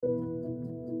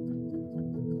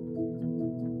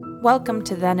Welcome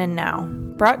to Then and Now,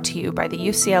 brought to you by the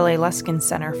UCLA Luskin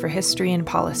Center for History and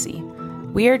Policy.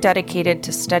 We are dedicated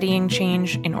to studying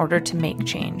change in order to make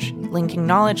change, linking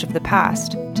knowledge of the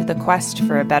past to the quest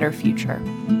for a better future.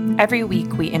 Every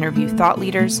week, we interview thought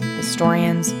leaders,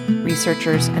 historians,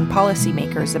 researchers, and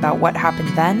policymakers about what happened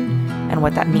then and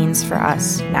what that means for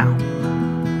us now.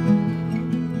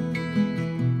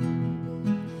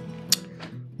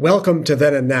 Welcome to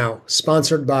Then and Now,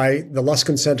 sponsored by the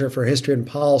Luskin Center for History and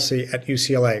Policy at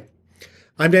UCLA.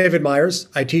 I'm David Myers.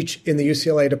 I teach in the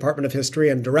UCLA Department of History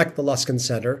and direct the Luskin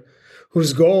Center,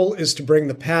 whose goal is to bring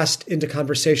the past into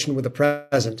conversation with the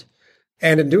present,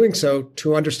 and in doing so,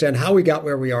 to understand how we got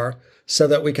where we are so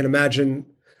that we can imagine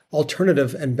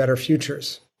alternative and better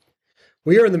futures.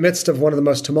 We are in the midst of one of the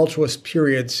most tumultuous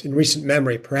periods in recent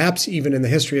memory, perhaps even in the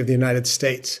history of the United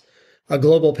States, a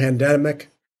global pandemic,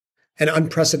 an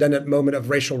unprecedented moment of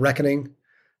racial reckoning,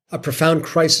 a profound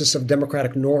crisis of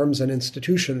democratic norms and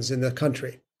institutions in the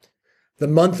country. The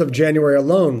month of January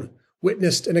alone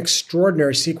witnessed an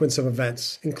extraordinary sequence of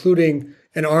events, including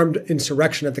an armed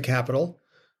insurrection at the Capitol,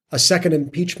 a second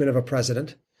impeachment of a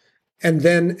president, and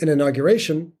then an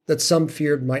inauguration that some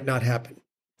feared might not happen.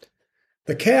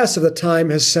 The chaos of the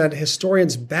time has sent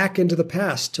historians back into the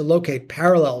past to locate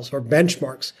parallels or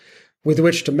benchmarks with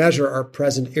which to measure our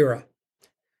present era.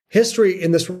 History,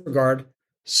 in this regard,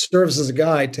 serves as a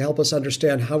guide to help us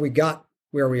understand how we got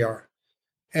where we are.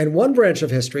 And one branch of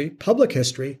history, public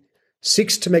history,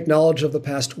 seeks to make knowledge of the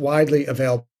past widely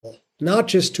available, not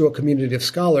just to a community of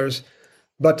scholars,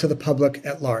 but to the public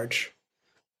at large.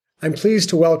 I'm pleased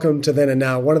to welcome to Then and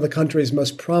Now one of the country's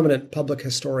most prominent public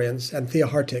historians, Anthea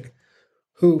Hartig,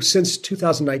 who, since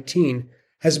 2019,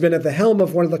 has been at the helm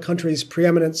of one of the country's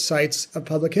preeminent sites of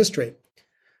public history.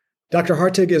 Dr.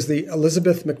 Hartig is the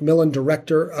Elizabeth Macmillan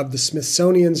Director of the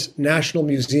Smithsonian's National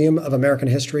Museum of American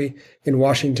History in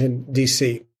Washington,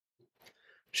 D.C.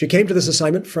 She came to this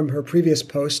assignment from her previous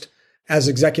post as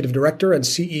Executive Director and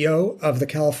CEO of the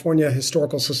California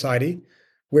Historical Society,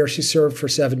 where she served for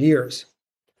 7 years.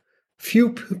 Few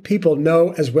people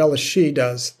know as well as she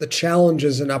does the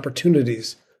challenges and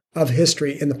opportunities of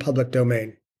history in the public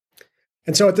domain.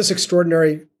 And so at this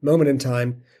extraordinary moment in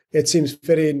time, it seems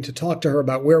fitting to talk to her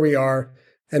about where we are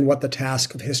and what the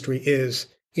task of history is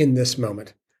in this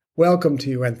moment. Welcome to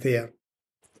you, Anthea.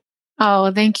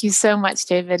 Oh, thank you so much,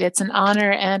 David. It's an honor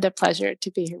and a pleasure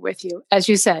to be here with you, as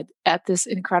you said, at this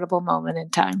incredible moment in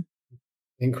time.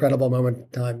 Incredible moment in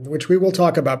time, which we will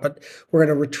talk about, but we're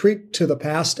going to retreat to the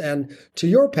past and to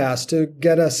your past to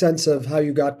get a sense of how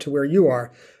you got to where you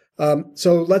are.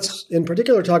 So let's, in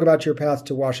particular, talk about your path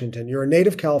to Washington. You're a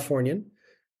native Californian.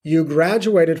 You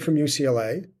graduated from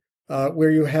UCLA,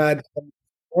 where you had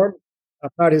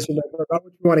about history about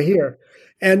what you want to hear,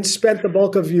 and spent the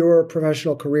bulk of your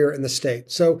professional career in the state.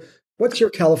 So what's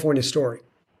your California story?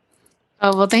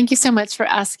 Oh, well, thank you so much for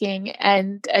asking.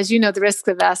 And as you know, the risk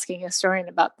of asking a historian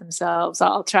about themselves,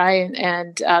 I'll try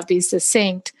and be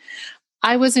succinct.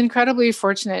 I was incredibly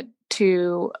fortunate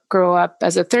to grow up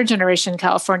as a third-generation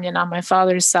Californian on my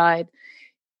father's side,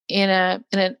 in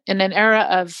an era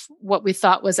of what we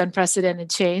thought was unprecedented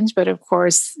change. But of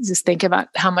course, just think about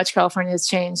how much California has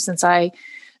changed since I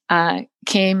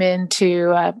came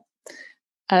into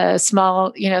a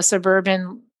small,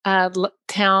 suburban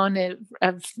town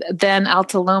of then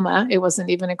Alta Loma. It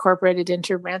wasn't even incorporated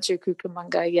into Rancho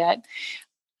Cucamonga yet,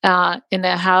 in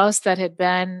a house that had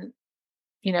been,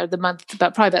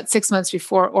 about 6 months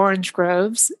before Orange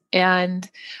Groves. And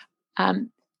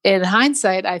in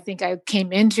hindsight, I think I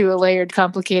came into a layered,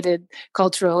 complicated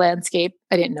cultural landscape.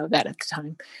 I didn't know that at the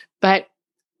time, but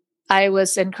I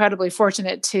was incredibly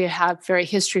fortunate to have very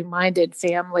history-minded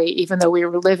family, even though we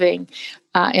were living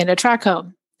in a tract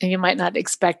home. And you might not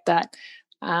expect that.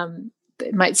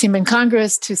 It might seem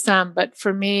incongruous to some, but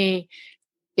for me,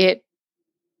 it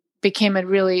became a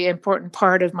really important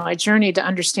part of my journey to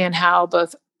understand how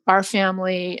both our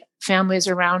families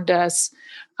around us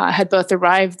had both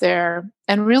arrived there,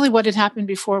 and really what had happened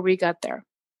before we got there.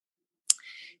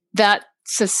 That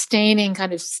sustaining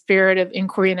kind of spirit of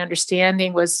inquiry and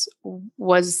understanding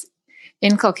was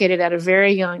inculcated at a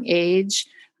very young age.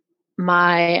 When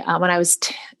I was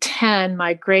 10,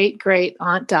 my great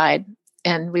aunt died,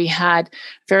 and we had a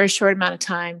very short amount of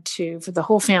time for the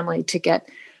whole family to get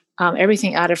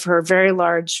everything out of her very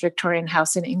large Victorian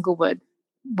house in Inglewood,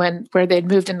 where they'd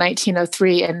moved in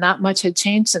 1903, and not much had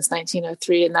changed since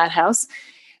 1903 in that house.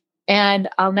 And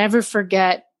I'll never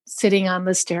forget sitting on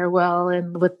the stairwell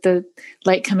and with the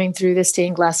light coming through the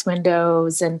stained glass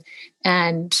windows and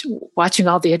watching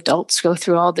all the adults go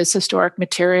through all this historic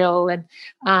material. And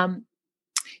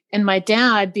And my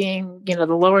dad, being, the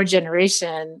lower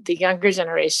generation, the younger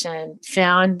generation,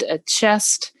 found a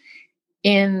chest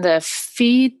in the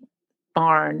feed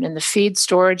barn, in the feed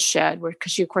storage shed,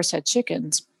 because she, of course, had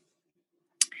chickens.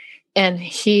 And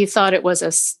he thought it was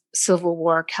a Civil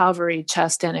War cavalry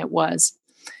chest, and it was.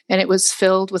 And it was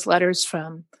filled with letters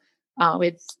from, we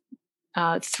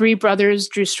had 3 brothers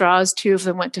drew straws. 2 of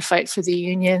them went to fight for the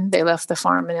Union. They left the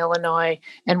farm in Illinois,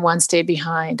 and 1 stayed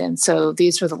behind. And so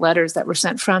these were the letters that were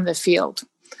sent from the field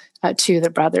to the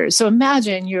brothers. So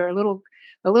imagine you're a little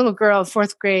girl,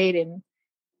 4th grade in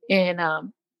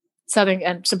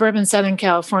suburban Southern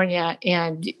California,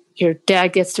 and your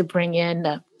dad gets to bring in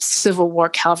a Civil War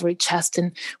cavalry chest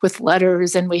and with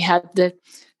letters, and we had the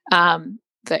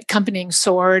accompanying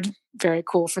sword, very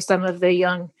cool for some of the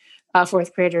young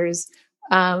 4th graders.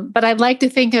 But I'd like to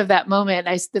think of that moment.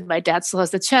 My dad still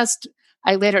has the chest.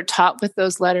 I later taught with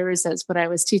those letters as when I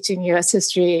was teaching U.S.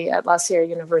 history at La Sierra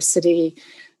University.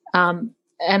 And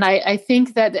I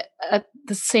think that at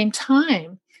the same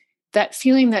time, that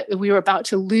feeling that we were about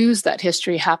to lose that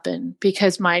history happened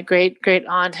because my great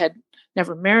aunt had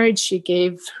never married. She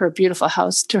gave her beautiful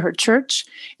house to her church,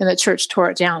 and the church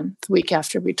tore it down the week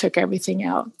after we took everything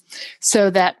out. So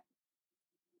that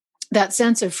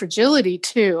sense of fragility,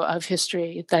 too, of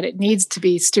history, that it needs to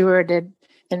be stewarded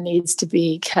and needs to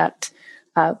be kept,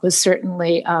 was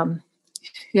certainly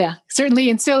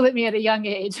instilled in me at a young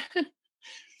age.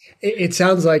 It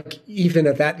sounds like even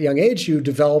at that young age, you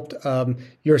developed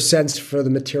your sense for the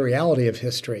materiality of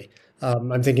history.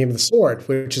 I'm thinking of the sword,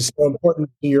 which is so important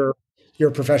to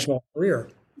your professional career.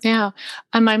 Yeah.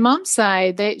 On my mom's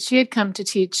side, she had come to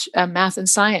teach math and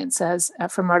science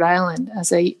from Rhode Island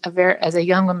as a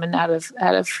young woman out of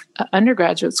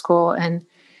undergraduate school, and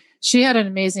she had an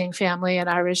amazing family, an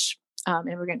Irish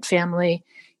immigrant family.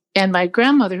 And my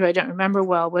grandmother, who I don't remember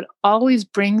well, would always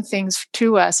bring things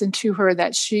to us and to her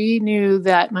that she knew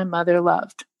that my mother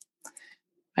loved,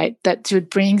 right? That she would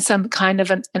bring some kind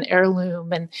of an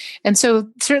heirloom. And so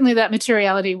certainly that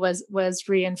materiality was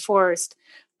reinforced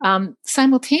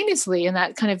simultaneously in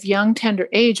that kind of young, tender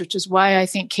age, which is why I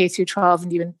think K through 12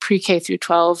 and even pre-K through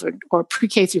 12 or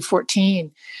pre-K through 14,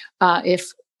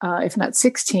 if not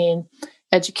 16,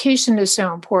 education is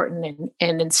so important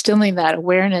and instilling that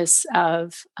awareness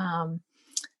of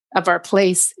our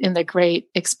place in the great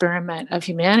experiment of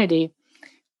humanity.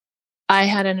 I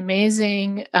had we had an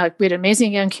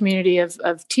amazing young community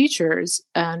of teachers,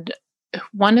 and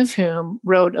one of whom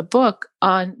wrote a book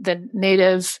on the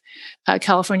native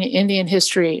California Indian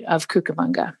history of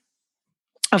Cucamonga,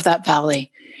 of that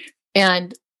valley.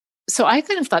 And so I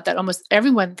kind of thought that almost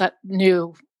everyone that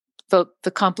knew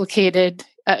the complicated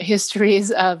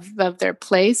histories of their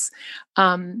place.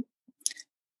 I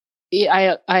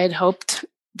had hoped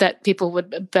that people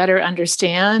would better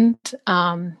understand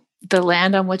the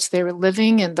land on which they were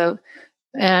living,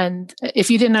 and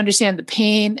if you didn't understand the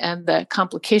pain and the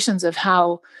complications of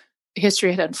how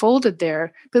history had unfolded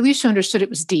there, but at least you understood it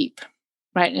was deep,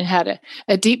 right? And had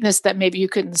a deepness that maybe you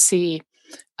couldn't see,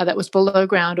 that was below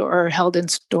ground or held in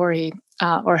story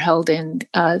or held in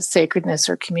sacredness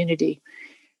or community.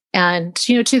 And,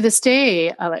 to this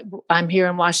day, I'm here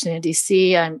in Washington,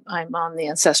 D.C. I'm on the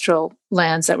ancestral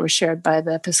lands that were shared by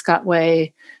the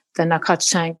Piscataway, the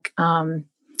Nacotchtank.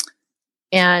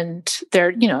 And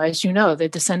they're, as you know, the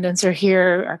descendants are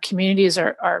here. Our communities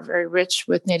are very rich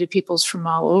with Native peoples from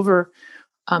all over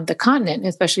the continent,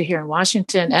 especially here in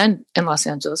Washington and in Los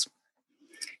Angeles.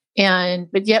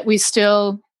 But yet we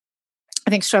still, I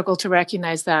think, struggle to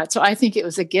recognize that. So I think it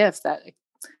was a gift that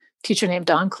teacher named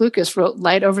Don Klukas wrote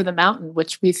Light Over the Mountain,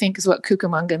 which we think is what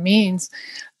Cucamonga means,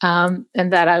 and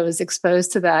that I was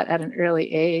exposed to that at an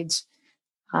early age.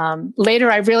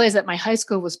 Later, I realized that my high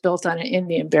school was built on an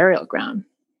Indian burial ground.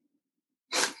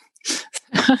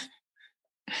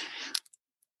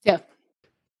 Yeah.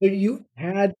 So you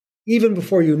had, even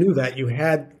before you knew that, you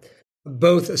had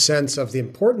both a sense of the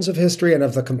importance of history and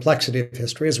of the complexity of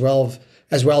history, as well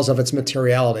as of its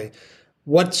materiality.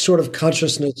 What sort of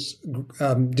consciousness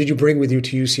did you bring with you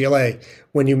to UCLA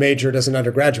when you majored as an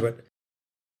undergraduate?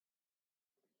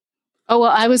 Oh,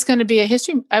 well, I was going to be an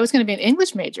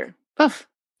English major.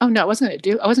 Oh no, I wasn't going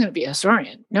to be a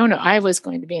historian. No, I was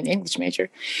going to be an English major.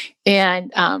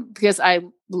 And because I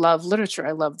love literature,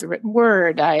 I love the written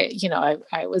word. I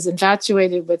was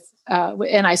infatuated with,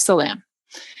 and I still am.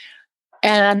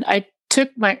 And I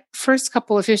took my first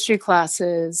couple of history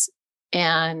classes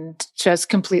and just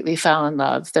completely fell in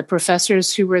love. The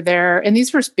professors who were there, and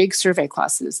these were big survey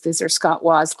classes. These are Scott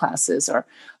Waz classes, it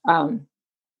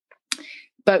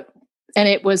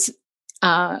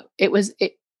was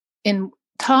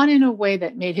taught in a way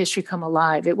that made history come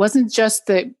alive. It wasn't just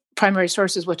the primary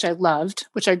sources, which I loved,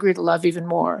 which I grew to love even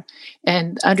more,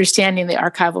 and understanding the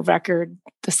archival record,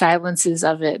 the silences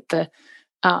of it, the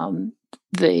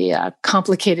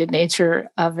complicated nature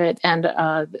of it, and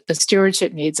the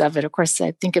stewardship needs of it. Of course,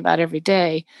 I think about every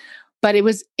day. But it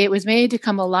was made to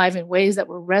come alive in ways that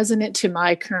were resonant to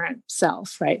my current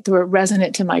self, right? They were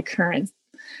resonant to my current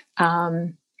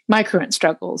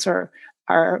struggles, or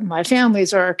my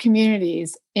families, or our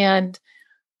communities, and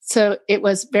so it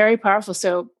was very powerful.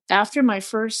 So after my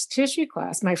first history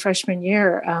class, my freshman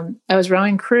year, I was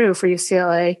rowing crew for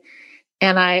UCLA,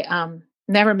 and I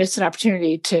never missed an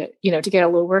opportunity to get a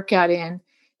little workout in.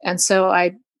 And so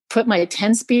I put my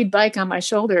 10-speed bike on my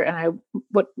shoulder, and I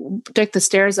took the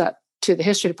stairs up to the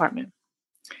history department,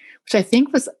 which I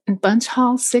think was in Bunch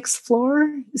Hall, 6th floor.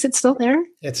 Is it still there?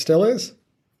 It still is.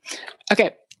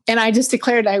 Okay. And I just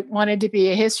declared I wanted to be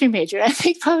a history major. And I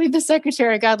think probably the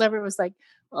secretary, God love her, was like,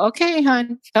 okay,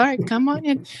 hon, all right, come on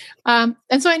in. And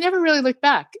so I never really looked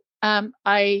back.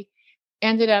 I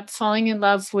ended up falling in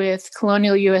love with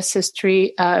colonial U.S.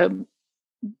 history,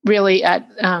 really at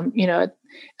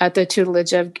the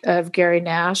tutelage of Gary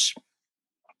Nash.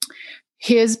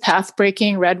 His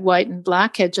Path-Breaking Red, White, and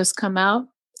Black had just come out.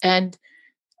 And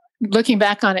looking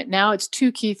back on it now, it's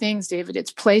two key things, David.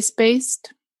 It's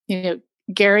place-based.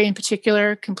 Gary in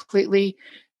particular, completely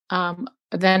then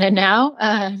and now,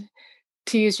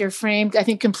 to use your frame, I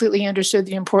think completely understood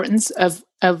the importance of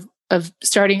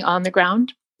starting on the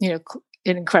ground. An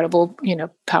incredible,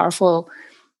 powerful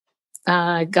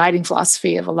guiding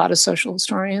philosophy of a lot of social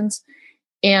historians,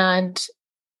 and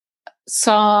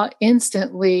saw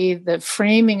instantly the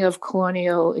framing of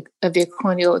the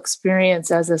colonial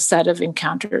experience as a set of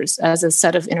encounters, as a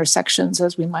set of intersections,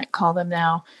 as we might call them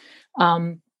now,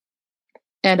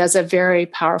 and as a very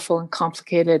powerful and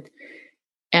complicated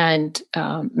and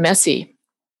messy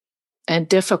and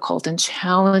difficult and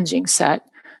challenging set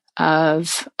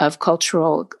of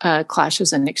cultural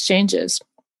clashes and exchanges.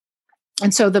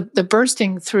 And so the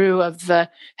bursting through of the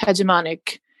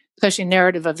hegemonic, especially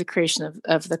narrative of the creation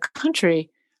of the country,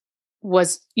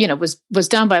 was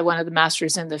done by one of the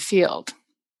masters in the field.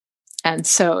 And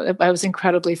so I was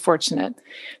incredibly fortunate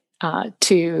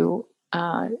to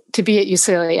be at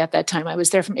UCLA at that time. I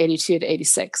was there from 82 to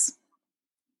 86.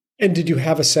 And did you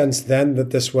have a sense then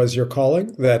that this was your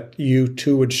calling, that you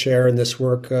too would share in this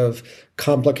work of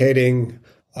complicating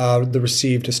the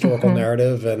received historical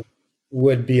narrative, and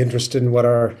would be interested in what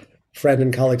our friend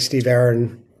and colleague Steve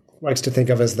Aaron likes to think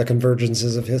of as the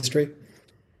convergences of history?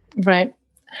 Right.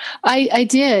 I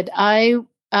did.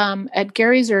 At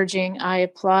Gary's urging, I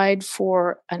applied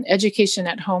for an education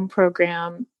at home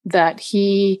program that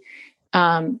he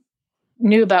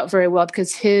knew about very well,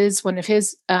 because one of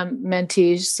his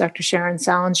mentees, Dr. Sharon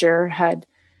Salinger, had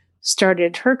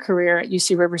started her career at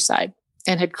UC Riverside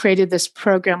and had created this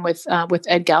program with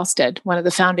Ed Galstead, one of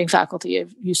the founding faculty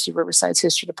of UC Riverside's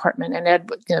history department, and Ed,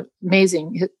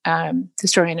 amazing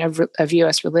historian of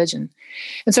U.S. religion.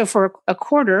 And so for a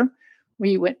quarter,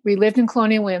 we lived in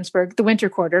Colonial Williamsburg, the winter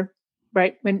quarter,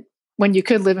 right when you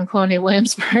could live in Colonial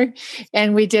Williamsburg,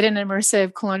 and we did an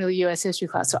immersive colonial U.S. history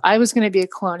class. So I was going to be a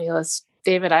colonialist,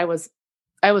 David. I was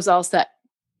all set.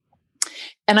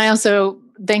 And I also,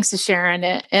 thanks to Sharon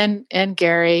and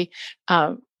Gary,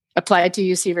 applied to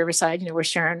UC Riverside, where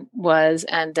Sharon was,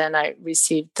 and then I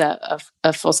received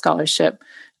a full scholarship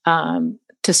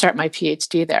to start my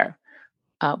PhD there,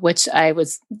 which I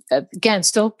was, again,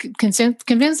 still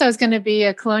convinced I was going to be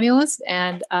a colonialist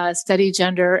and study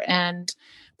gender and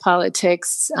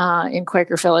politics in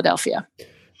Quaker Philadelphia.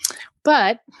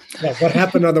 But what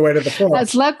happened on the way to the floor?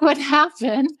 As luck would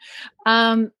happen,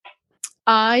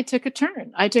 I took a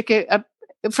turn. I took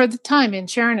for the time, and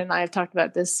Sharon and I have talked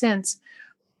about this since,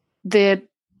 the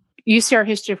UCR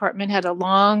History Department had a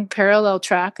long parallel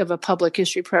track of a public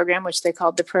history program, which they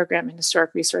called the Program in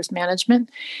Historic Resource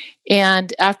Management.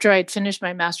 And after I'd finished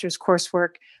my master's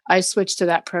coursework, I switched to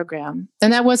that program.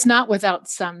 And that was not without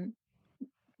some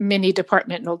mini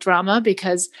departmental drama,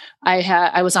 because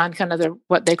I was on kind of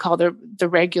what they call the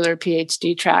regular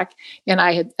PhD track, and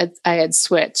I had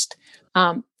switched.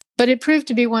 But it proved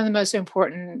to be one of the most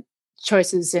important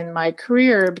choices in my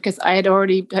career, because I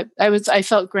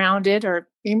felt grounded, or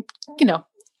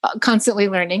constantly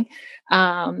learning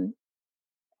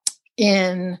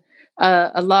in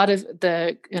a lot of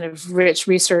the kind of rich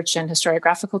research and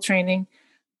historiographical training.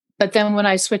 But then when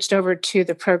I switched over to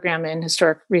the Program in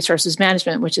Historic Resources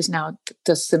Management, which is now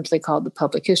just simply called the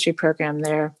Public History Program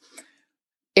there,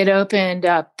 it opened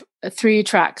up 3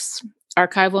 tracks: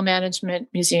 archival management,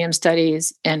 museum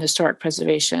studies, and historic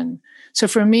preservation. So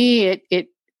for me, it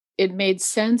it made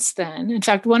sense then. In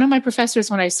fact, one of my professors,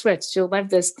 when I switched, you'll love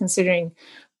this considering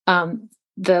the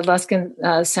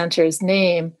Luskin Center's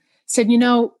name, said,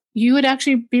 you would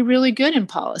actually be really good in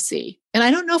policy. And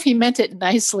I don't know if he meant it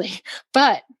nicely,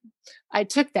 but I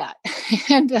took that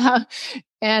and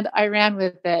I ran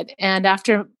with it. And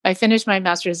after I finished my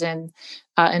master's in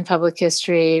public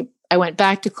history, I went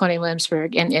back to Colonial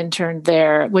Williamsburg and interned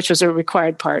there, which was a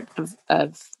required part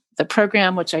of the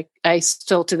program, which I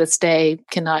still to this day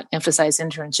cannot emphasize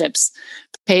internships,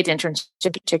 paid internships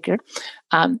in particular.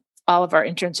 All of our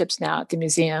internships now at the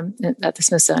museum, at the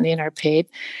Smithsonian, are paid.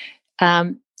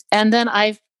 And then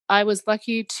I was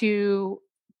lucky to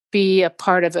be a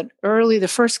part of the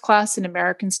first class in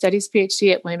American Studies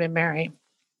PhD at William & Mary.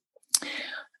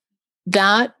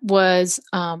 That was,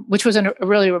 which was a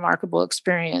really remarkable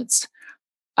experience.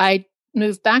 I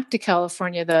moved back to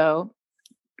California, though,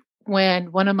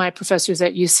 when one of my professors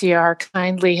at UCR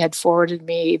kindly had forwarded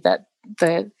me that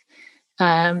the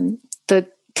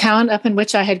town up in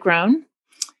which I had grown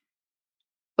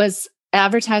was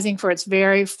advertising for its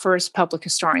very first public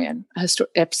historian, a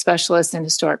specialist in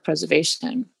historic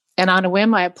preservation. And on a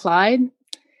whim, I applied,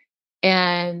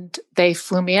 and they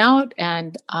flew me out,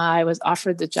 and I was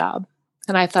offered the job.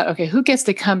 And I thought, okay, who gets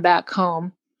to come back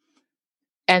home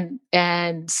and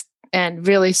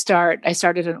really start? I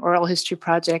started an oral history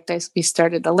project. We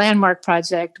started a landmark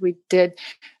project. We did,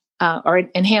 or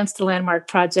enhanced the landmark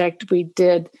project. We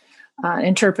did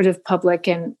interpretive public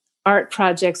and art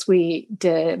projects. We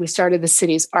started the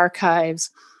city's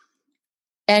archives.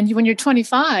 And when you're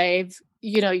 25,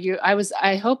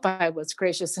 I hope I was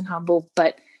gracious and humble,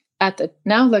 but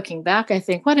now looking back, I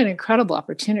think what an incredible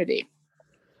opportunity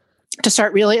to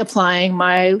start really applying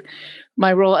my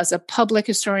role as a public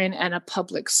historian and a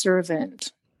public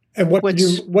servant. And what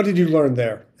did you learn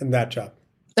there in that job?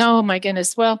 Oh my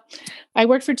goodness. Well, I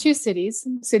worked for two cities,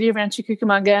 the city of Rancho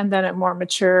Cucamonga, and then a more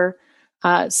mature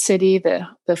city,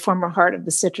 the former heart of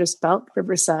the Citrus Belt,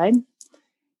 Riverside.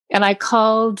 And I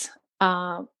called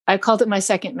it my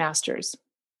second master's.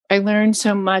 I learned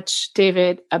so much,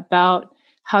 David, about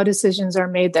how decisions are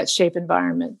made that shape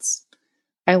environments.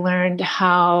 I learned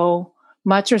how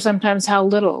much or sometimes how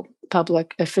little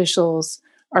public officials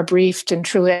are briefed and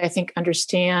truly, I think,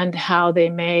 understand how they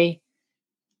may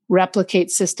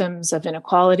replicate systems of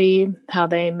inequality, how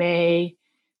they may,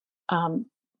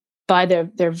 by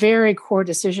their very core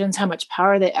decisions, how much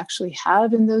power they actually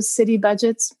have in those city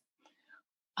budgets.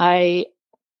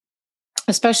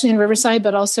 Especially in Riverside,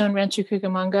 but also in Rancho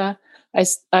Cucamonga,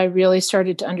 I really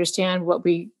started to understand what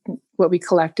we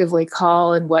collectively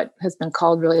call, and what has been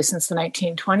called really since the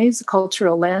 1920s,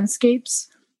 cultural landscapes,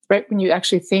 right? When you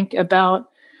actually think about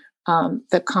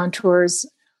the contours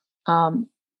of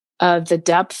the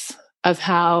depth of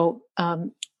how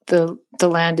the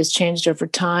land has changed over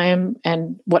time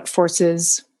and what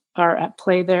forces are at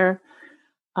play there.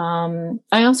 I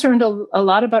also learned a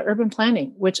lot about urban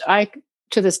planning, which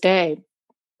to this day,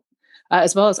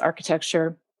 as well as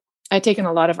architecture. I've taken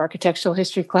a lot of architectural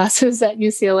history classes at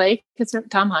UCLA because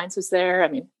Tom Hines was there. I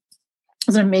mean, it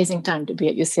was an amazing time to be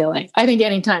at UCLA. I think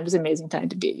any time is an amazing time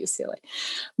to be at UCLA.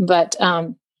 But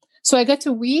so I got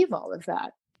to weave all of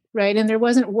that, right? And there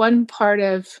wasn't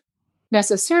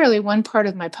necessarily one part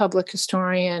of my public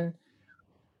historian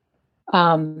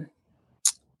kind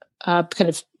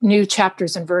of new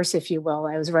chapters in verse, if you will.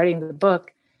 I was writing the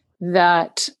book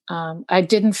that I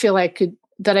didn't feel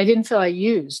I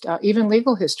used, even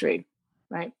legal history,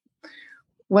 right?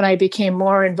 When I became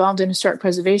more involved in historic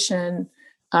preservation,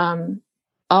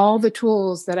 all the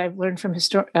tools that I've learned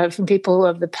from people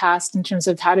of the past in terms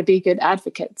of how to be good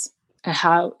advocates, and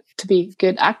how to be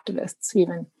good activists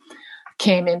even,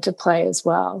 came into play as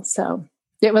well. So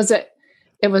it was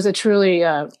a truly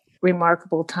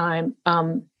remarkable time.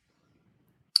 And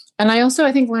I also,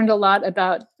 I think, learned a lot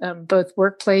about both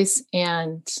workplace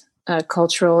and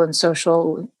cultural and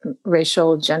social,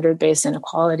 racial, gender-based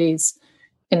inequalities,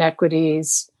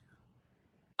 inequities,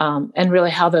 and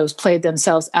really how those played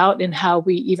themselves out in how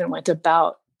we even went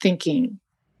about thinking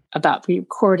about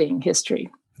recording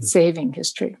history, saving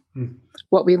history,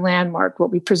 what we landmark, what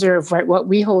we preserve, right, what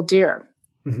we hold dear,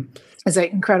 is an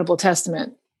incredible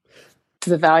testament to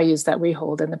the values that we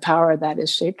hold and the power that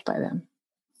is shaped by them.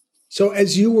 So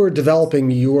as you were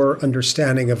developing your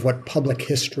understanding of what public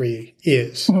history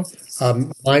is,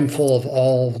 mindful of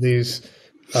all these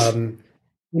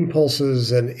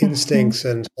impulses and instincts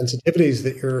and sensitivities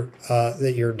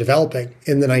that you're developing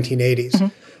in the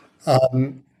 1980s,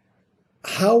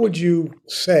 how would you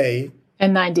say?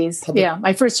 In 90s, yeah.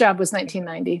 My first job was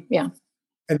 1990, yeah.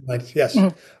 In the 90s, yes.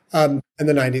 In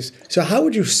the 90s. So how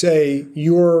would you say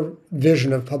your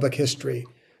vision of public history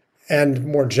and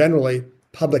more generally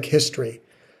public history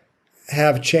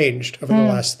have changed over the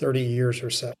last 30 years or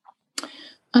so?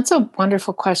 That's a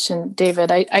wonderful question,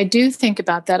 David. I do think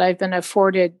about that. I've been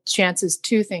afforded chances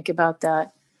to think about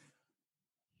that.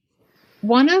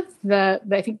 One of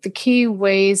I think the key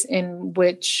ways in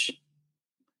which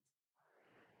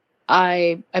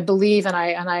I believe and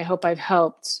I hope I've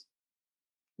helped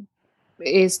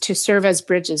is to serve as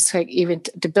bridges, like even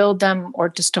to build them or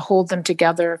just to hold them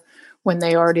together when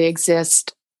they already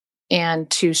exist, and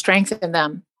to strengthen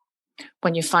them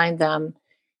when you find them,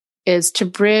 is to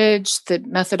bridge the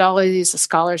methodologies, the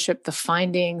scholarship, the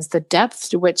findings, the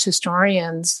depth to which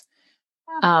historians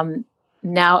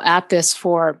now at this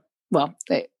for, well,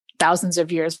 thousands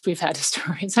of years. We've had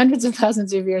historians, hundreds of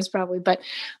thousands of years probably, but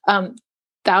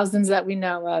thousands that we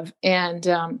know of. And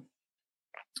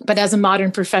but as a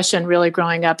modern profession, really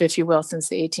growing up, if you will, since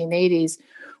the 1880s,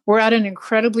 we're at an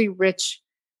incredibly rich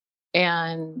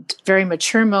and very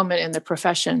mature moment in the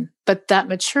profession. But that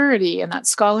maturity and that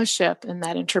scholarship and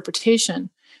that interpretation,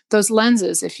 those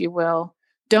lenses, if you will,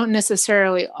 don't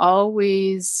necessarily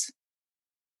always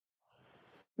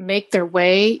make their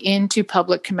way into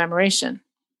public commemoration.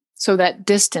 So that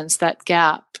distance, that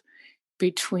gap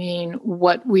between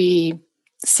what we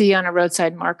see on a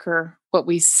roadside marker, what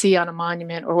we see on a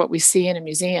monument, or what we see in a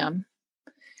museum,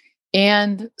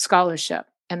 and scholarship.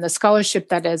 And the scholarship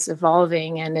that is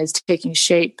evolving and is taking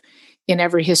shape in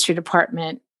every history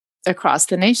department across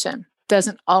the nation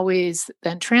doesn't always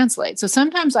then translate. So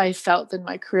sometimes I felt in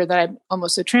my career that I'm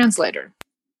almost a translator,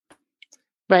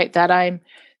 right? That I'm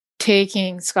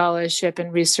taking scholarship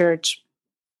and research,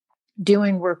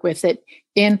 doing work with it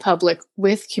in public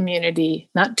with community,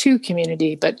 not to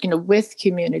community, but with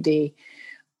community.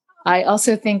 I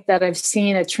also think that I've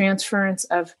seen a transference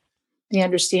of the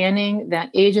understanding that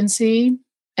agency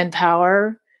and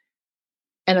power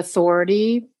and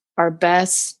authority are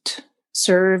best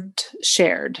served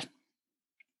shared,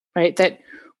 right? That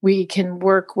we can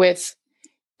work with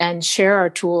and share our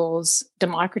tools,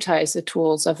 democratize the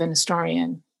tools of an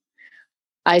historian.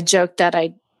 I joke that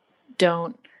I'm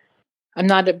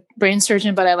not a brain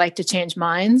surgeon, but I like to change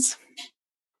minds.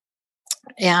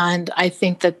 And I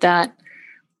think that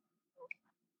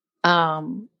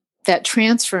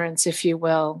transference, if you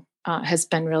will, has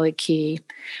been really key.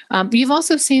 You've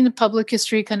also seen the public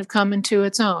history kind of come into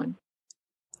its own.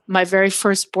 My very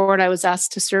first board I was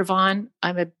asked to serve on,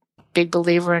 I'm a big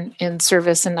believer in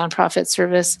service and nonprofit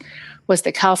service, was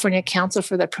the California Council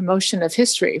for the Promotion of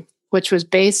History, which was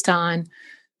based on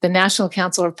the National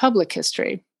Council of Public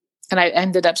History. And I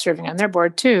ended up serving on their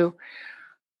board too,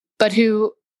 but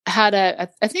who had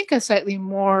I think a slightly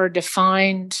more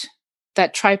defined,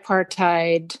 that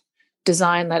tripartite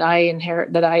design that I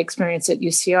experienced at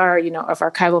UCR, of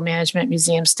archival management,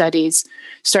 museum studies,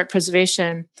 historic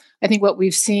preservation. I think what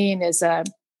we've seen is a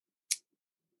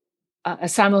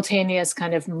simultaneous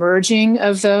kind of merging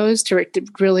of those to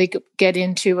really get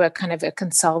into a kind of a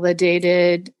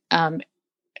consolidated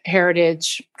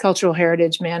cultural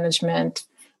heritage management,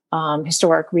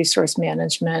 historic resource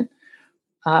management,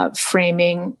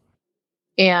 framing.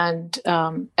 And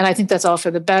I think that's all for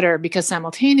the better, because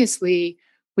simultaneously,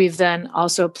 we've then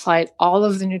also applied all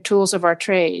of the new tools of our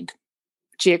trade,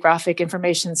 geographic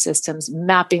information systems,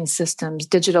 mapping systems,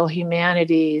 digital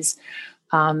humanities,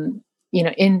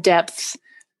 in-depth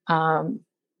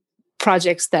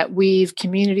projects that weave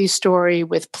community story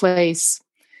with place,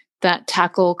 that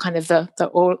tackle kind of the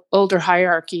older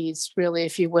hierarchies, really,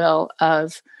 if you will,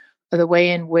 of the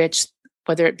way in which,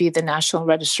 whether it be the National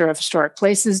Register of Historic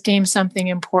Places deemed something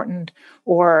important,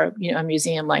 or a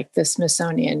museum like the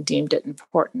Smithsonian deemed it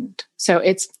important. So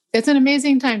it's an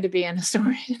amazing time to be an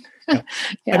historian. Yeah.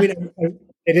 I mean,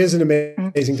 it is an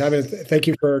amazing time, and thank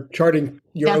you for charting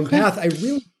your own path. I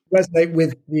really resonate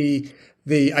with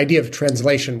the idea of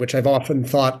translation, which I've often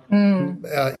thought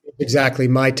exactly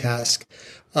my task,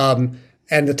 and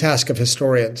the task of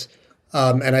historians.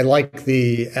 And I like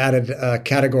the added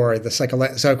category, the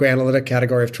psychoanalytic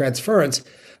category of transference.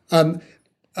 But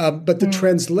the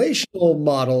translational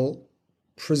model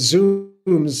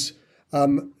presumes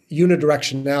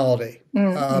unidirectionality.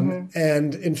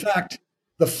 And in fact,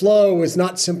 the flow is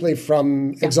not simply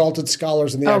from exalted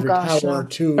scholars in the ivory tower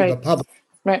to the public,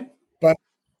 but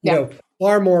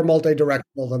far more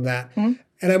multi-directional than that. And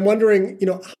I'm wondering,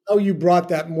 how you brought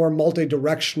that more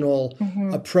multi-directional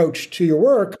approach to your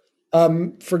work.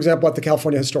 For example, at the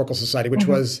California Historical Society, which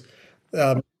was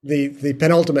the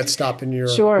penultimate stop in your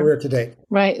career to date.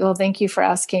 Right. Well, thank you for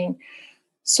asking.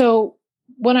 So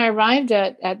when I arrived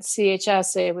at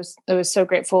CHS, I was so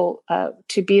grateful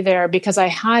to be there because I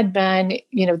had been,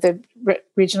 the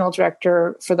regional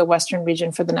director for the Western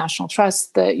region for the National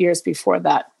Trust the years before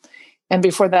that, and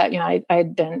before that, I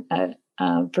had been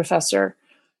a professor,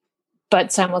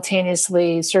 but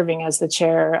simultaneously serving as the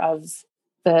chair of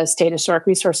the State Historic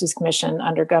Resources Commission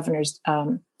under Governors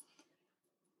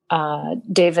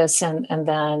Davis and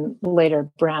then later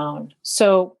Brown.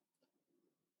 So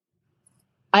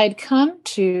I had come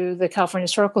to the California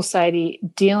Historical Society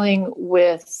dealing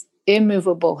with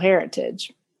immovable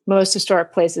heritage. Most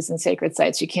historic places and sacred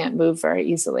sites you can't move very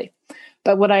easily.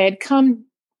 But what I had come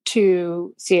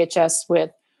to CHS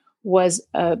with was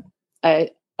a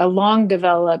long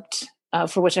developed,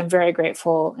 for which I'm very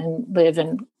grateful and live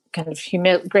in kind of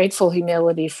grateful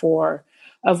humility for,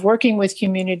 of working with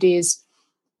communities,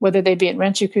 whether they be in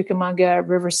Rancho Cucamonga,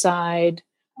 Riverside,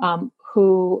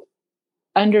 who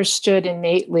understood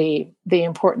innately the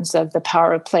importance of the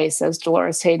power of place, as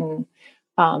Dolores Hayden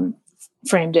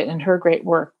framed it in her great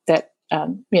work that,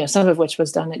 some of which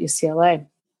was done at UCLA.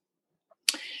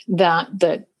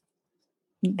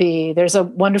 There's a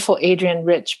wonderful Adrienne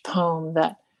Rich poem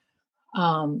that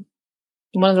one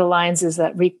of the lines is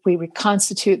that we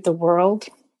reconstitute the world.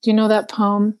 Do you know that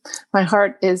poem? My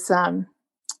heart is, hold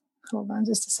on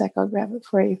just a sec, I'll grab it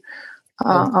for you.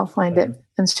 I'll find it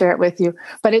and share it with you.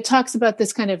 But it talks about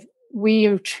this kind of, we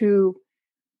are to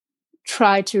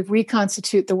try to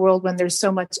reconstitute the world when there's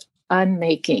so much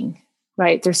unmaking,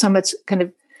 right? There's so much kind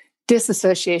of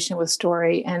disassociation with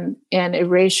story and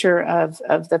erasure of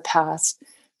the past.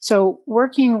 So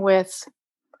working with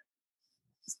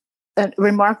a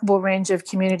remarkable range of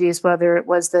communities, whether it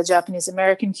was the Japanese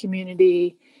American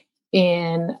community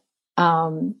in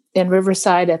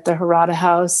Riverside at the Harada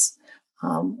House,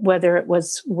 whether it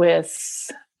was with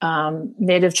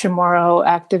Native Chamorro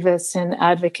activists and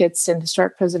advocates in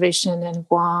historic preservation in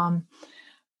Guam.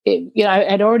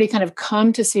 I'd already kind of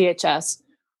come to CHS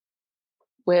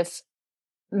with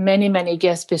many, many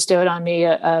gifts bestowed on me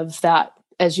of that,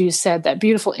 as you said, that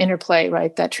beautiful interplay,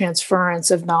 right? That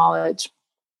transference of knowledge.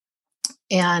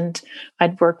 And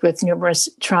I'd worked with numerous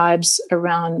tribes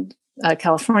around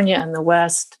California and the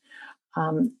West.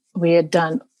 We had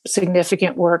done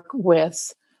significant work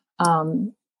with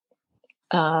the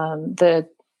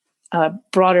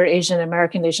broader Asian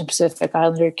American, Asian Pacific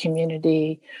Islander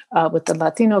community, with the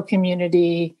Latino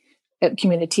community,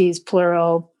 communities,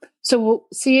 plural. So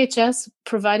CHS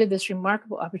provided this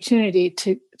remarkable opportunity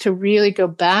to really go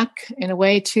back in a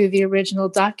way to the original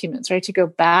documents, right? To go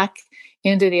back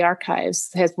into the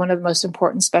archives. It has one of the most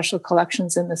important special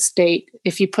collections in the state.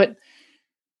 If you put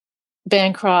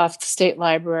Bancroft State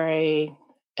Library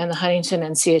and the Huntington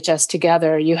and CHS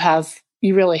together, you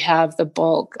really have the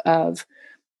bulk of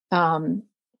the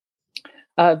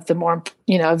more,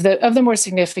 of the more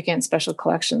significant special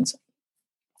collections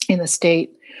in the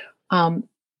state.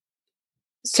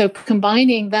 So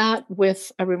combining that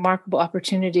with a remarkable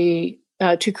opportunity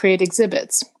to create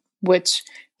exhibits, which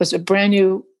was a brand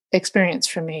new experience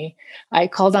for me. I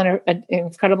called on an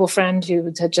incredible friend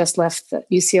who had just left the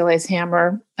UCLA's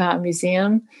Hammer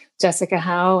Museum, Jessica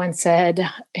Howe, and said,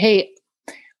 "Hey,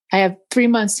 I have 3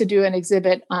 months to do an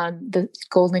exhibit on the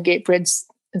Golden Gate Bridge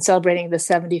and celebrating the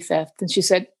 75th. And she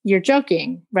said, "You're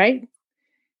joking, right?"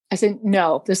 I said,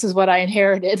 "No, this is what I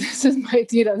inherited. This is my,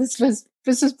 this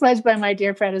was pledged by my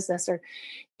dear predecessor."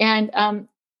 And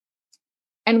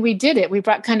we did it. We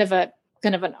brought kind of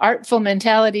an artful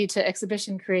mentality to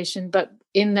exhibition creation, but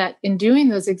in doing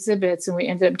those exhibits, and we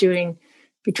ended up doing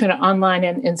between online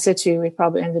and in situ, we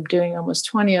probably ended up doing almost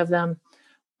 20 of them.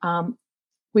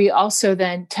 We also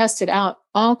then tested out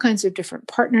all kinds of different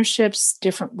partnerships,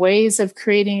 different ways of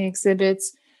creating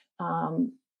exhibits,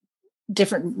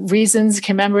 different reasons,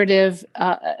 commemorative,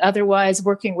 otherwise,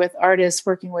 working with artists,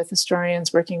 working with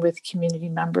historians, working with community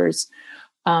members,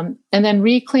 and then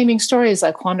reclaiming stories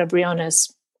like Juana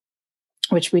Briones,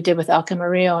 which we did with Al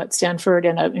Camarillo at Stanford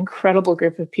and an incredible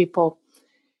group of people.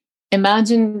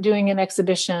 Imagine doing an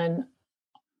exhibition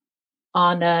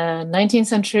on a 19th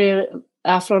century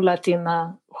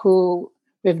Afro-Latina who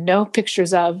we have no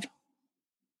pictures of.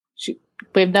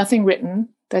 We have nothing written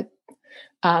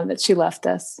that she left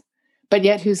us, but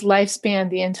yet whose lifespan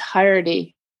the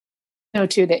entirety,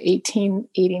 to the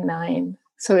 1889.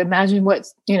 So imagine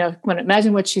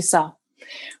what she saw.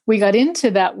 We got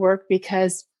into that work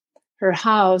because her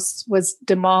house was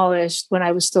demolished when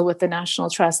I was still with the National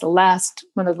Trust.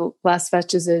 One of the last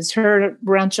vestiges, her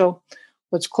rancho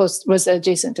was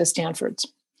adjacent to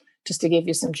Stanford's, just to give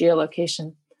you some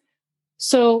geolocation.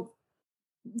 So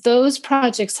those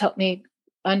projects helped me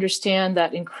understand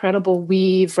that incredible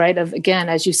weave, right, of, again,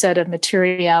 as you said, of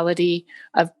materiality,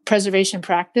 of preservation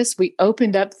practice. We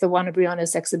opened up the Juana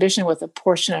Briones exhibition with a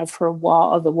portion of the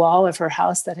wall of her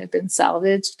house that had been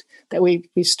salvaged, that we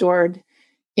restored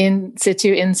in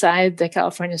situ inside the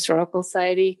California Historical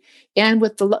Society, and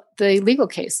with the legal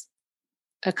case,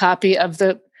 a copy of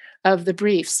the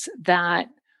briefs that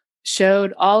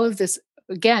showed all of this,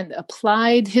 again,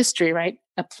 applied history, right?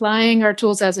 Applying our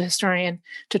tools as a historian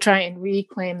to try and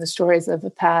reclaim the stories of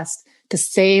the past, to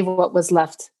save what was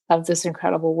left of this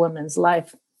incredible woman's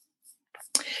life.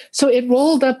 So it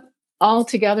rolled up all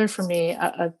together for me,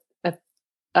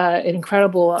 an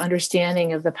incredible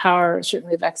understanding of the power,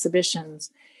 certainly, of exhibitions.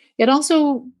 We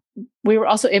were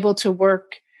also able to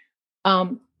work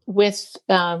with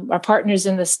our partners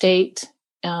in the state,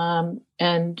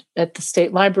 and at the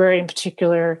State Library in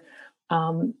particular,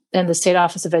 and the State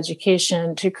Office of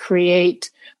Education, to create,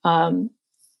 and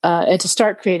to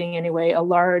start creating anyway, a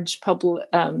large public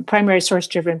primary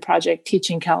source-driven project,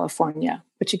 Teaching California,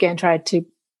 which again tried to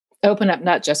open up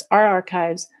not just our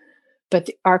archives, but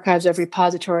the archives of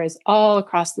repositories all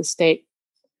across the state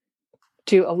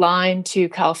to align to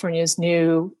California's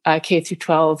new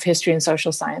K-12 history and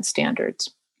social science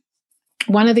standards.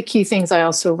 One of the key things I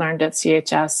also learned at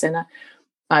CHS,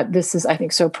 and this is, I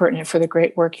think, so pertinent for the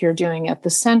great work you're doing at the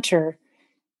center,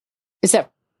 is that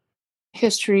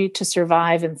history to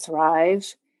survive and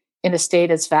thrive in a state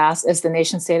as vast as the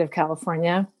nation state of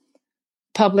California,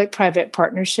 public-private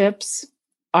partnerships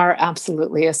are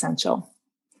absolutely essential.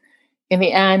 In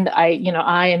the end, I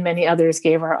and many others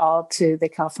gave our all to the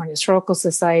California Historical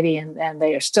Society, and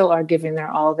they still are giving their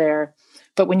all there.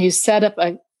 But when you set up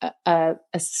a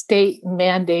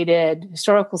state-mandated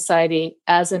historical society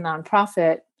as a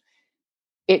nonprofit,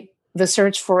 the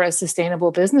search for a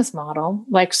sustainable business model,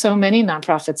 like so many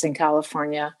nonprofits in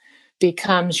California,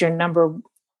 becomes your number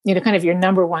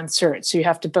one search. So you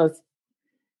have to both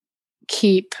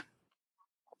keep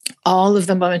all of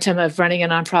the momentum of running a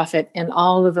nonprofit and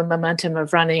all of the momentum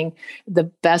of running the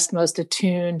best, most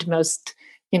attuned, most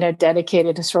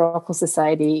dedicated historical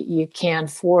society you can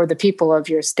for the people of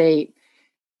your state.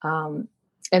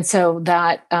 And so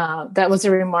that was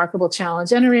a remarkable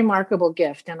challenge and a remarkable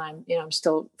gift. And I'm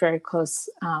still very close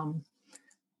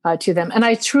to them. And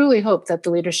I truly hope that the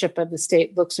leadership of the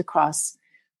state looks across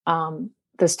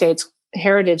the state's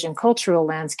heritage and cultural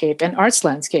landscape and arts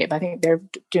landscape. I think they're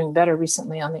doing better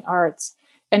recently on the arts,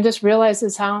 and just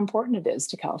realizes how important it is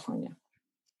to California.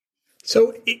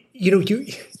 So,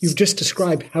 you've just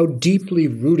described how deeply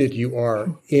rooted you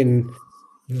are in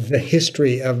the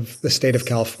history of the state of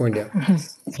California,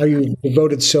 how you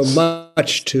devoted so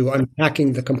much to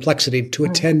unpacking the complexity, to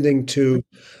attending to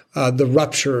the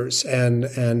ruptures and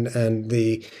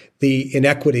the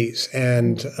inequities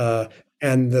and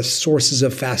the sources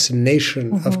of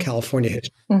fascination of California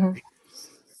history.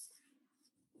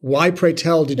 Why, pray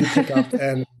tell, did you pick up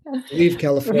and leave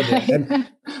California? Right. And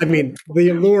I mean, the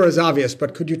allure is obvious,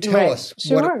 but could you tell us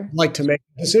what it would like to make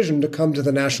a decision to come to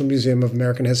the National Museum of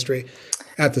American History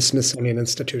at the Smithsonian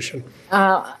Institution?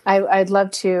 I'd love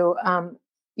to.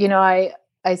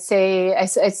 I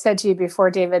said to you before,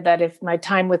 David, that if my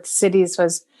time with cities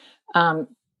was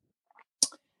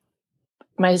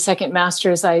my second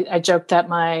master's, I joked that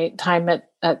my time at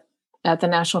the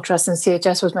National Trust and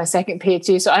CHS was my second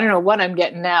PhD. So I don't know what I'm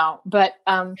getting now, but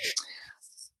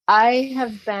I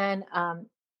have been, and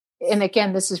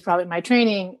again, this is probably my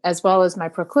training as well as my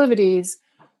proclivities.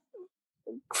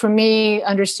 For me,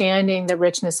 understanding the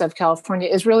richness of California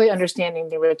is really understanding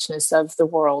the richness of the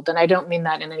world. And I don't mean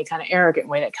that in any kind of arrogant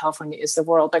way that California is the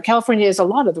world, but California is a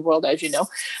lot of the world, as you know.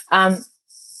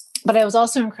 But I was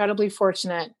also incredibly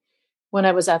fortunate when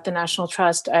I was at the National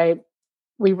Trust.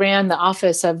 We ran the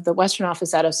office of the Western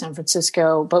office out of San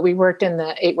Francisco, but we worked in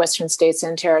the 8 Western states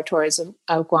and territories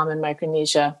of Guam and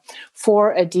Micronesia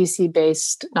for a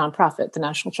DC-based nonprofit, the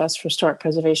National Trust for Historic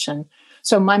Preservation.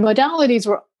 So my modalities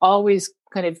were always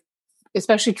kind of,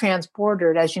 especially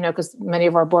trans-bordered, as you know, because many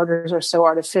of our borders are so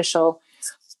artificial.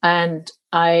 And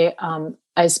I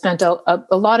spent a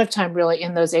lot of time really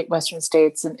in those 8 Western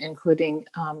states, including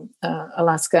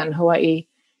Alaska and Hawaii,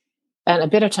 and a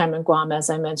bit of time in Guam, as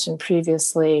I mentioned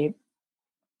previously.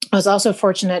 I was also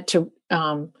fortunate to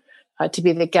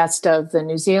be the guest of the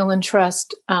New Zealand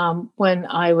Trust when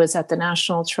I was at the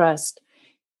National Trust,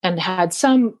 and had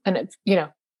some, and it's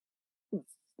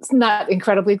not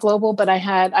incredibly global, but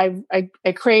I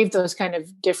craved those kind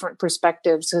of different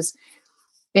perspectives, because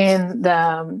in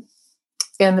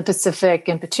the Pacific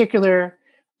in particular,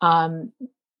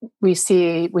 we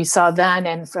saw then,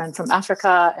 and from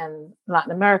Africa and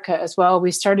Latin America as well,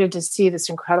 we started to see this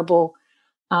incredible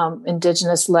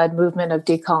Indigenous-led movement of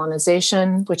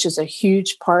decolonization, which is a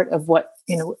huge part of what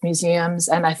museums,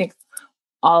 and I think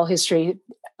all historians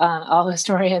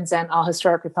and all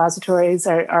historic repositories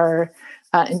are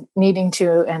needing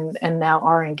to and now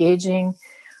are engaging.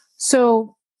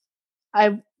 So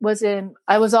I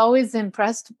was always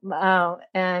impressed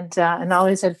and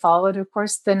always had followed, of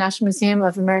course, the National Museum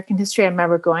of American History. I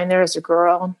remember going there as a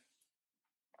girl.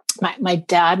 My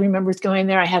dad remembers going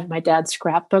there. I have my dad's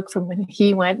scrapbook from when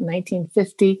he went in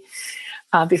 1950,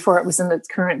 before it was in its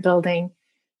current building.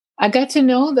 I got to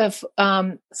know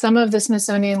some of the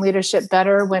Smithsonian leadership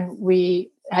better when we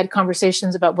had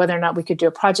conversations about whether or not we could do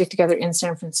a project together in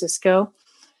San Francisco.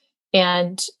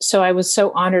 And so I was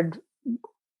so honored,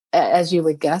 as you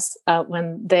would guess,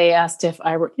 when they asked if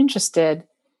I were interested.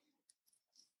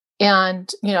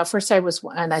 And, first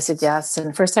I said yes.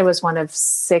 And first I was one of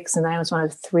 6, and then I was one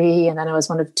of 3, and then I was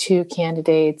one of 2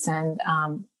 candidates. And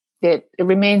it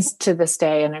remains to this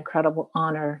day an incredible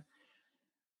honor.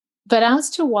 But as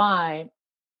to why,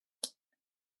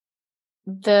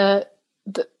 the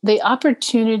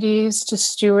opportunities to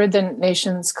steward the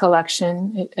nation's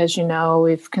collection, as you know,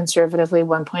 we've conservatively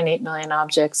 1.8 million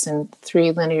objects and 3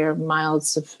 linear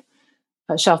miles of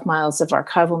shelf miles of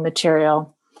archival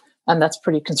material, and that's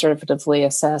pretty conservatively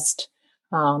assessed.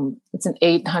 It's an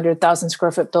 800,000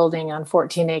 square foot building on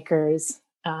 14 acres.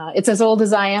 It's as old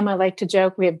as I am. I like to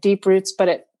joke we have deep roots, but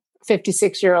at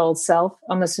 56-year-old self,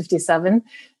 almost 57,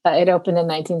 it opened in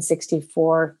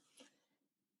 1964.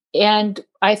 And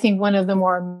I think one of the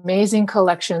more amazing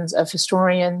collections of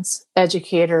historians,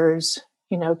 educators,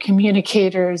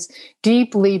 communicators,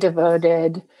 deeply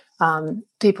devoted,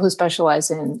 people who specialize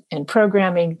in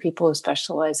programming, people who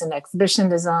specialize in exhibition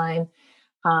design,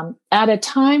 at a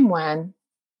time when,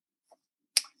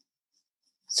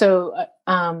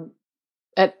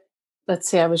 let's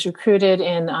say I was recruited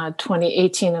in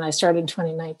 2018 and I started in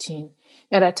 2019,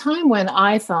 at a time when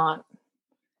I thought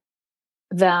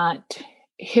that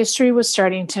history was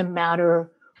starting to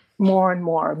matter more and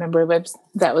more. Remember,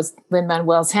 that was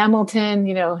Lin-Manuel Hamilton,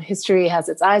 history has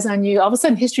its eyes on you. All of a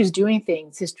sudden, history is doing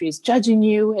things. History is judging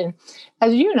you. And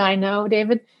as you and I know,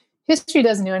 David, history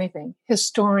doesn't do anything.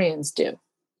 Historians do.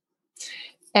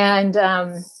 And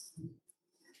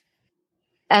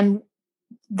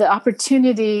the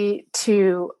opportunity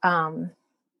to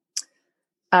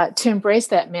embrace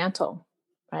that mantle,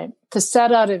 right? To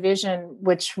set out a vision,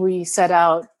 which we set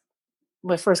out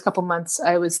the first couple months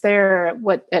I was there, at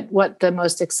what the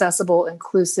most accessible,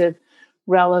 inclusive,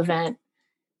 relevant,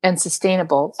 and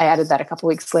sustainable. I added that a couple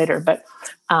weeks later, but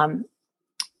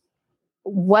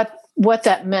what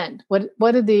that meant.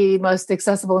 What did the most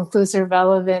accessible, inclusive,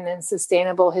 relevant, and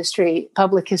sustainable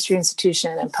public history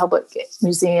institution and public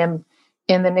museum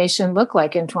in the nation look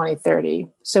like in 2030?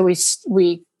 So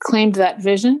we claimed that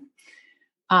vision,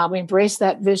 we embraced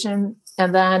that vision,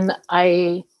 and then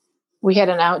we had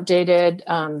an outdated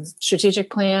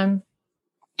strategic plan,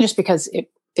 just because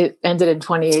it ended in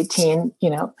 2018.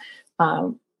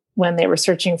 When they were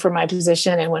searching for my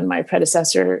position, and when my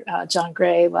predecessor John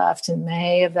Gray left in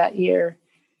May of that year,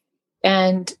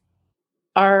 and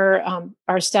our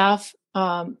staff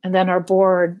and then our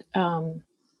board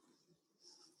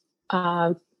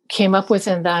came up with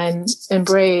and then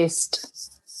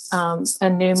embraced a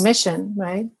new mission,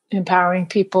 right? Empowering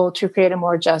people to create a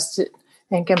more just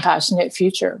and compassionate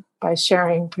future by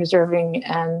sharing, preserving,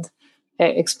 and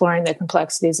exploring the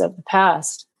complexities of the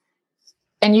past.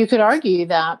 And you could argue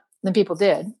that, and people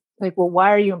did, like, well,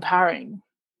 why are you empowering?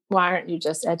 Why aren't you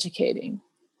just educating?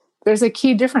 There's a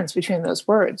key difference between those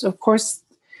words. Of course,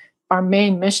 our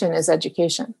main mission is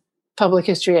education, public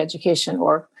history education,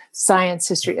 or science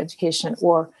history education,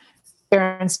 or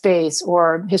air and space,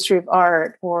 or history of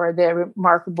art, or the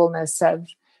remarkableness of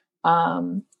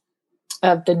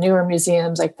the newer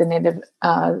museums like the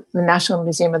National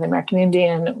Museum of the American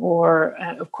Indian, or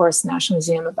of course, National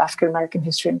Museum of African American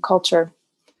History and Culture.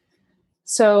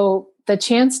 So the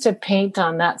chance to paint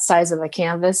on that size of a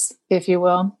canvas, if you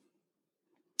will,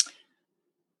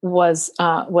 was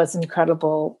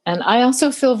incredible. And I also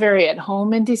feel very at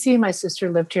home in DC. My sister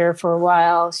lived here for a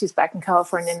while. She's back in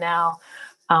California now.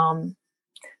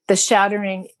 The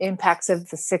shattering impacts of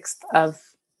the 6th of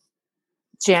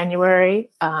January,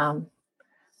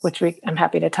 which I'm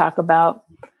happy to talk about,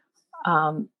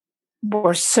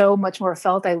 were so much more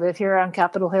felt. I live here on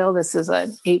Capitol Hill. This is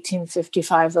an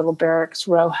 1855 little barracks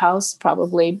row house,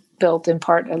 probably built in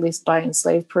part at least by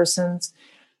enslaved persons.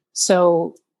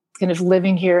 So kind of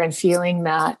living here and feeling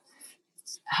that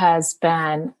has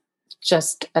been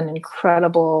just an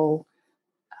incredible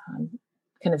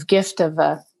kind of gift of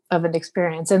an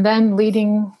experience. And then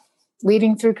leading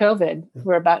leading through COVID.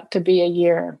 We're about to be a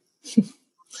year.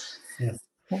 Yeah.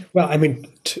 Well, I mean,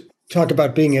 talk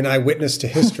about being an eyewitness to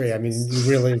history. I mean, you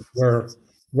really were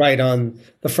right on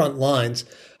the front lines.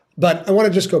 But I want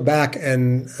to just go back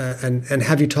and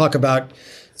have you talk about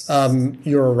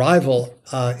your arrival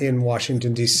in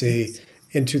Washington, D.C.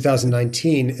 in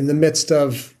 2019 in the midst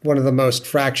of one of the most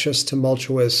fractious,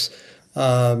 tumultuous,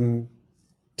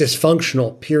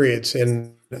 dysfunctional periods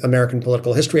in American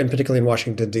political history, and particularly in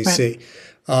Washington, D.C.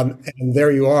 Right. And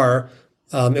there you are,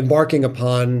 embarking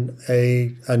upon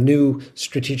a new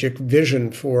strategic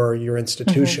vision for your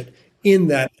institution in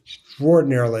that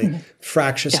extraordinarily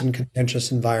fractious and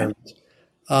contentious environment.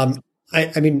 I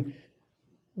mean,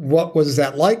 what was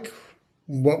that like?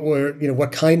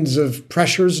 What kinds of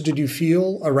pressures did you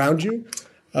feel around you?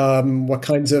 What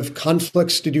kinds of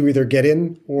conflicts did you either get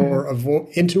in or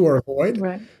into or avoid?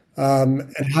 Right.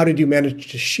 And how did you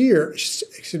manage to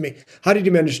how did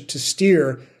you manage to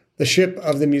steer the ship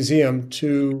of the museum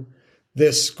to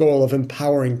this goal of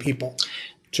empowering people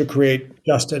to create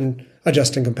a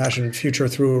just and compassionate future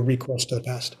through a recourse to the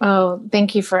past? Oh,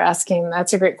 thank you for asking.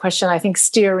 That's a great question. I think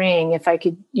steering, if I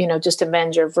could, just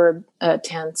amend your verb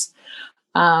tense.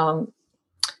 I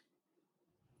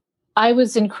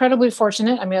was incredibly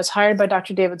fortunate. I mean, I was hired by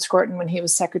Dr. David Skorton when he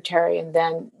was secretary, and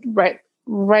then right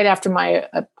after my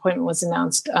appointment was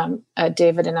announced,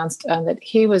 David announced that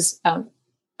he was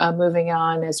moving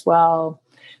on as well.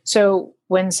 So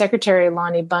when Secretary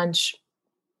Lonnie Bunch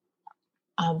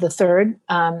the third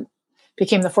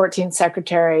became the 14th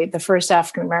secretary, the first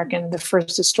African-American, the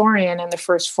first historian, and the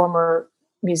first former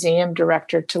museum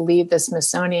director to lead the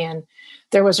Smithsonian,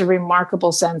 there was a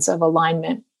remarkable sense of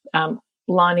alignment.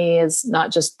 Lonnie is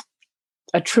not just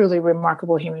a truly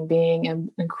remarkable human being,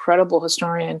 an incredible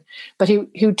historian, but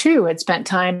who too had spent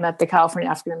time at the California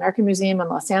African American Museum in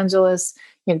Los Angeles.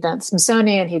 He'd been at the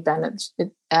Smithsonian, he'd been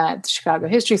at the Chicago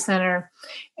History Center.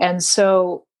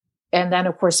 And then,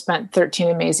 of course, spent 13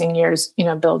 amazing years,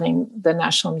 building the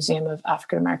National Museum of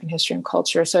African American History and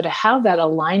Culture. So to have that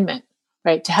alignment,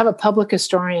 right, to have a public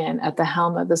historian at the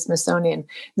helm of the Smithsonian,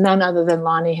 none other than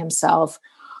Lonnie himself,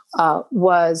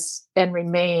 was and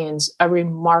remains a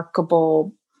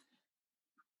remarkable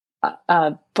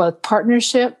both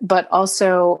partnership, but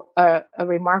also a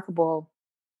remarkable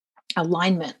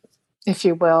alignment, if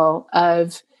you will,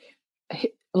 of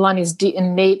Lonnie's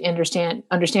innate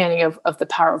understanding of the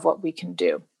power of what we can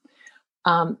do.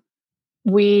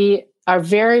 We are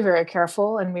very, very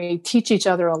careful, and we teach each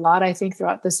other a lot, I think,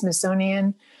 throughout the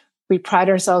Smithsonian. We pride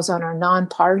ourselves on our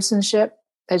nonpartisanship.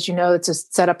 As you know, it's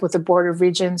set up with the Board of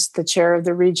Regents. The chair of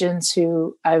the Regents,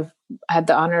 who I've had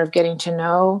the honor of getting to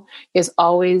know, is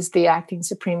always the acting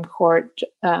Supreme Court,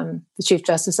 the Chief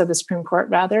Justice of the Supreme Court,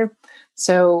 rather.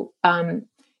 So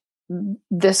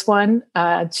this one,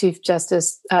 Chief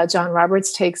Justice John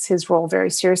Roberts takes his role very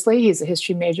seriously. He's a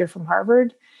history major from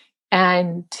Harvard,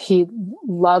 and he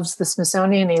loves the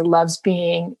Smithsonian. He loves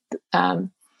being the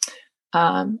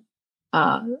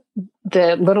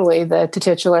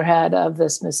titular head of the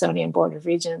Smithsonian Board of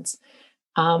Regents.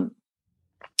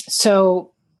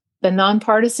 So the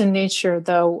nonpartisan nature,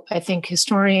 though, I think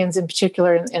historians in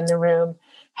particular in the room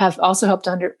have also helped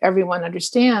everyone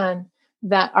understand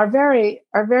that our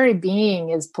very being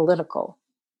is political.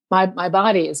 My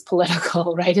body is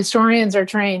political, right? Historians are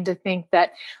trained to think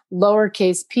that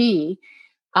lowercase p,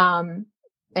 and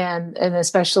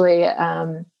especially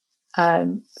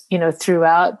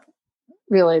throughout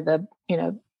really the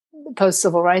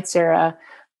post-civil rights era,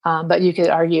 but you could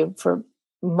argue for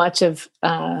much of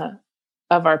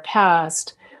our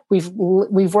past, we've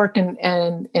worked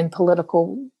in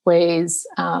political ways.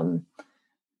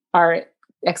 Our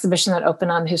exhibition that opened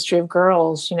on the history of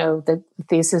girls, the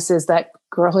thesis is that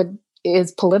girlhood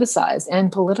is politicized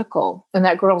and political, and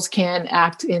that girls can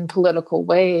act in political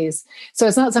ways. So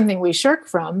it's not something we shirk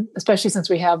from, especially since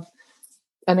we have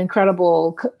an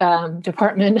incredible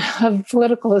department of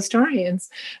political historians,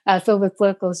 filled with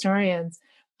political historians.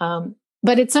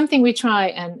 But it's something we try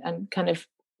and kind of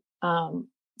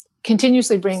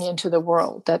continuously bring into the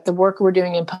world, that the work we're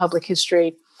doing in public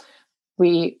history,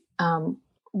 we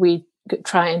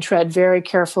try and tread very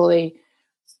carefully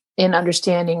in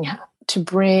understanding to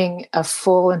bring a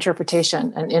full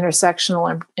interpretation, an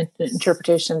intersectional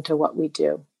interpretation to what we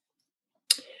do.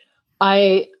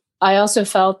 I also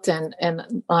felt,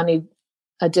 and Lonnie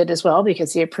did as well,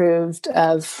 because he approved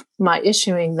of my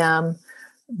issuing them,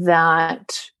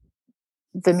 that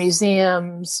the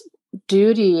museum's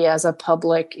duty as a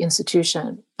public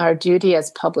institution, our duty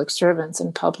as public servants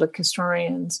and public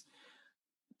historians,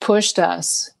 pushed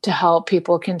us to help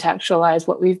people contextualize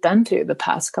what we've been through the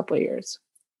past couple of years.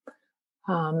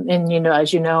 And,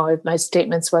 as you know, my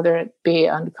statements, whether it be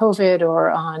on COVID or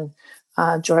on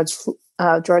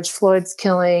George Floyd's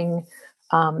killing,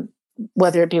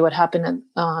 whether it be what happened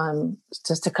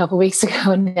just a couple of weeks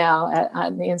ago now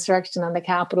at the insurrection on the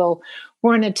Capitol,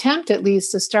 were an attempt at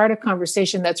least to start a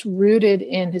conversation that's rooted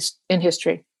in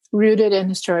history, rooted in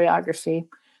historiography,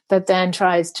 that then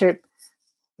tries to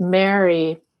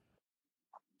marry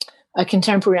a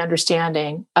contemporary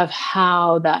understanding of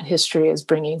how that history is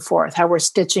bringing forth, how we're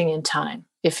stitching in time,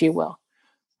 if you will.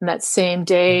 And that same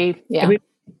day, go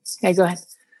ahead.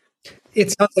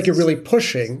 It sounds like you're really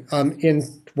pushing in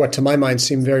what, to my mind,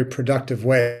 seem very productive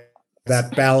way,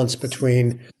 that balance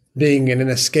between being an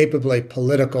inescapably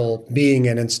political being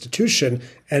and institution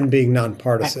and being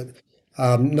nonpartisan.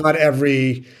 Not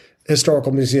every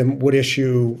historical museum would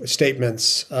issue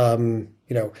statements, on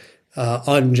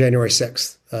January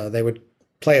 6th. They would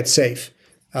play it safe.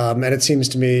 And it seems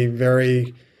to me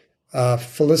very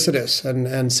felicitous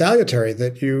and salutary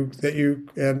that you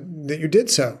did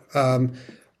so.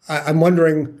 I'm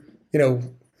wondering,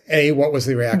 A, what was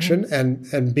the reaction,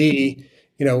 and B,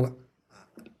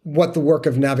 what the work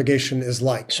of navigation is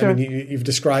like. Sure. I mean, you've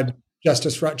described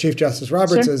Chief Justice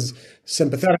Roberts as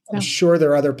sympathetic. Yeah. I'm sure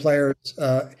there are other players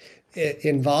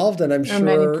involved, and I'm sure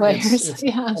many players.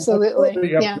 Yeah,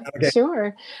 absolutely. Yeah,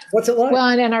 sure. What's it like? Well,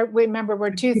 and remember,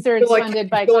 we're 2/3 funded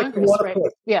by Congress, right?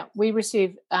 Yeah, we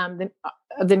receive the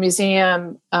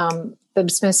museum. The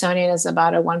Smithsonian is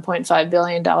about a $1.5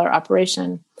 billion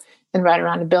operation, and right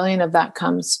around $1 billion of that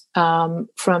comes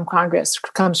from Congress,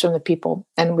 comes from the people,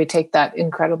 and we take that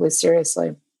incredibly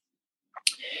seriously.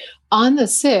 On the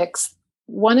 6th,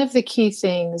 one of the key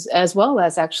things, as well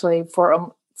as actually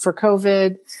for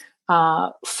COVID,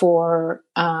 for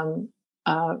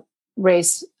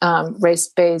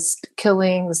race-based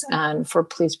killings, and for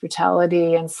police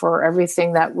brutality, and for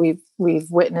everything that we've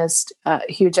witnessed,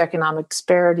 huge economic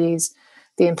disparities,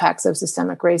 the impacts of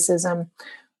systemic racism.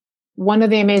 One of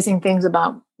the amazing things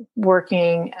about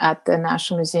working at the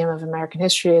National Museum of American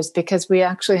History is because we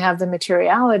actually have the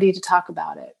materiality to talk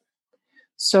about it.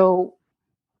 So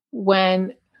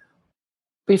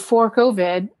before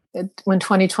COVID, when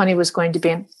 2020 was going to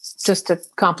be just a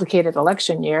complicated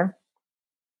election year,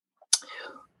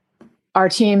 our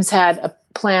teams had a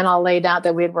plan all laid out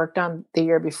that we had worked on the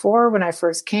year before when I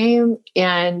first came,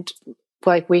 and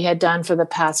like we had done for the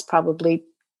past probably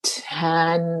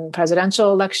 10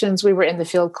 presidential elections, we were in the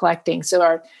field collecting. So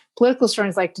our political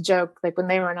historians like to joke, like when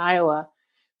they were in Iowa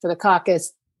for the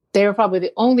caucus, they were probably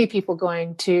the only people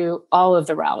going to all of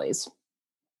the rallies,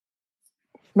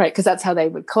 right? Because that's how they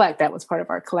would collect. That was part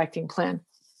of our collecting plan.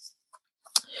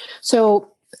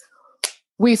 So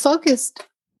we focused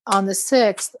on the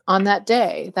 6th, on that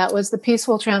day. That was the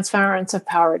peaceful transference of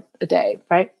power day,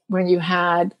 right? When you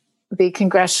had the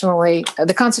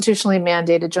constitutionally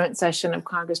mandated joint session of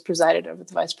Congress presided over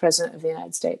the Vice President of the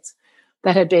United States.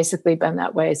 That had basically been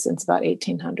that way since about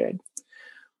 1800.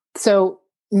 So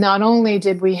not only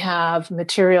did we have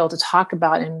material to talk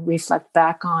about and reflect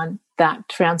back on that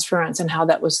transference and how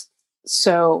that was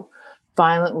so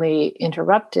violently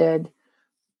interrupted,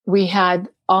 we had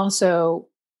also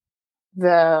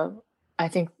I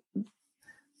think,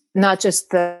 not just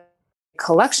the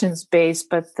collections base,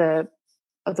 but the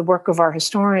work of our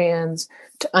historians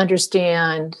to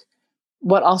understand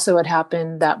what also had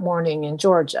happened that morning in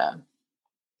Georgia,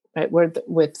 right? With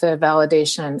the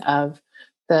validation of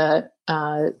the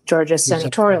Georgia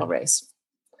senatorial race,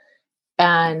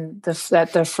 and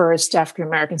that the first African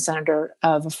American senator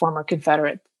of a former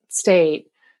Confederate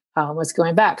state was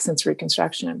going back since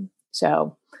Reconstruction.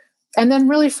 So, and then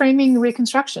really framing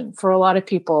Reconstruction for a lot of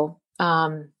people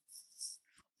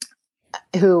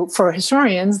who, for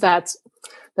historians, that's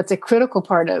a critical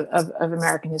part of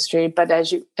American history. But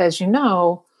as you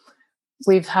know,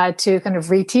 we've had to kind of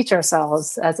reteach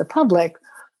ourselves as a public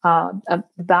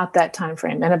about that time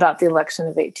frame and about the election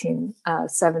of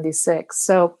 1876.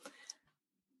 So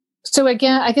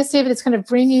again, I guess, David, it's kind of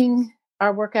bringing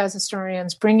our work as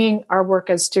historians, bringing our work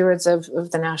as stewards of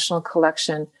the national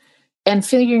collection, and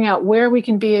figuring out where we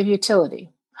can be of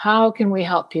utility. How can we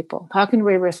help people? How can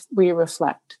we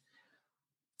reflect?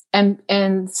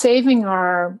 And saving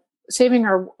our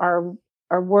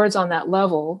words on that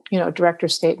level,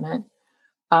 director's statement,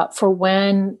 for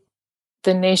when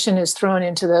the nation is thrown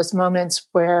into those moments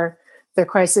where the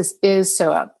crisis is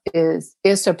so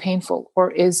painful or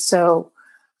is so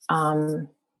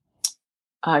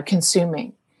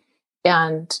consuming.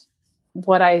 And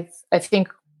what I think,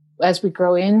 as we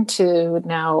grow into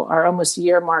now our almost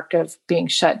year mark of being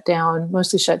shut down,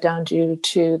 mostly shut down due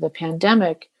to the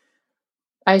pandemic,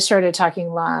 I started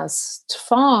talking last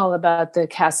fall about the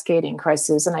cascading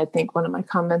crisis. And I think one of my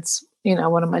comments,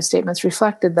 one of my statements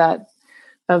reflected that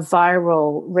of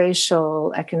viral,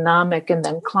 racial, economic, and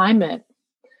then climate.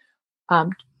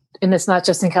 And it's not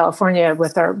just in California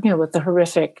with with the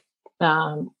horrific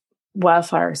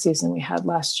wildfire season we had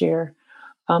last year,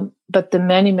 but the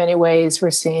many, many ways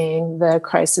we're seeing the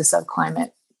crisis of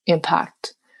climate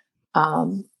impact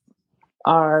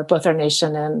both our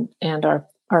nation and our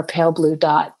pale blue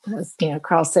dot, as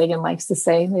Carl Sagan likes to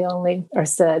say, the only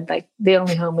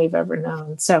home we've ever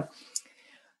known. So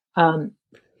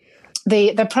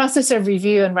the process of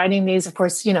review and writing these, of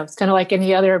course, it's kind of like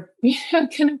any other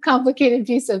kind of complicated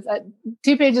piece of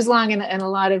 2 pages long, and a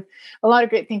lot of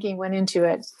great thinking went into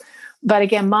it. But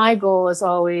again, my goal is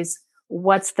always,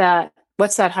 what's that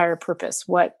higher purpose?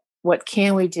 What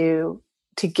can we do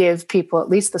to give people at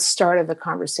least the start of the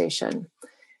conversation?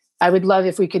 I would love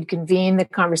if we could convene the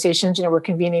conversations. We're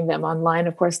convening them online,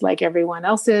 of course, like everyone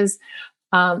else is.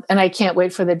 And I can't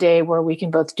wait for the day where we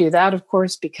can both do that, of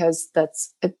course, because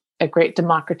that's a great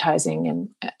democratizing and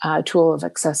tool of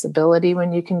accessibility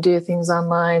when you can do things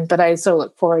online. But I so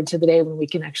look forward to the day when we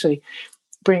can actually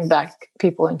bring back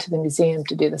people into the museum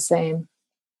to do the same.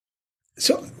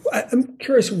 So I'm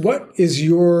curious, what is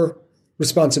your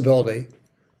responsibility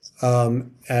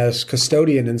as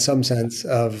custodian, in some sense,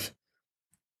 of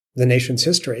the nation's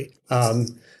history,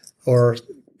 or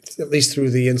at least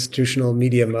through the institutional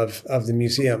medium of the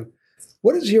museum?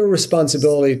 What is your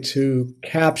responsibility to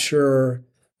capture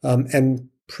and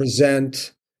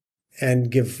present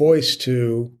and give voice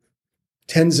to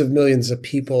tens of millions of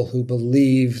people who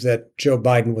believe that Joe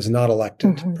Biden was not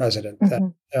elected president,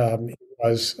 that it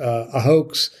was a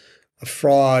hoax, a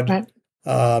fraud, right,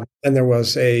 and there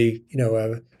was a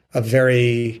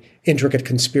very intricate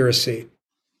conspiracy,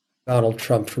 Donald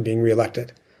Trump, from being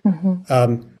reelected.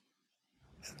 I'm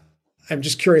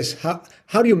just curious, how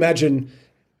do you imagine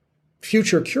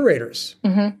future curators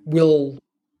will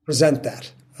present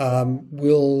that,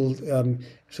 will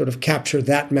sort of capture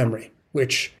that memory,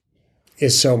 which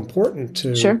is so important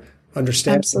to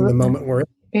understand in the moment we're in?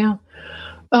 Yeah.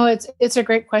 Oh, it's a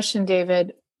great question,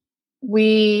 David.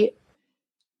 We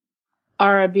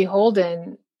are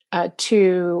beholden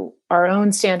to our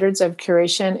own standards of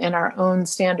curation and our own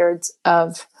standards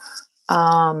of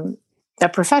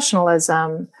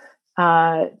professionalism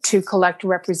to collect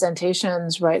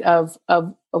representations, right, of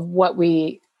what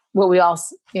we all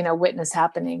witness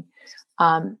happening,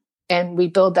 and we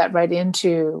build that right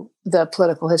into the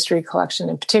political history collection.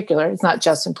 In particular, it's not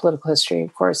just in political history,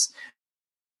 of course,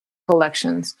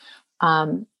 collections,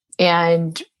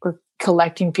 and we're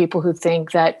collecting people who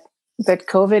think that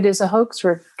COVID is a hoax.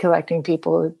 We're collecting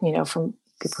people, from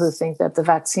people who think that the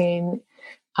vaccine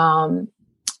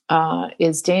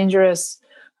is dangerous.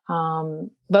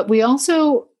 But we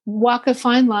also walk a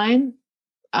fine line,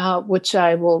 which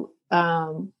I will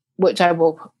own,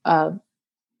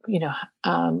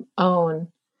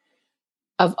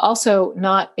 of also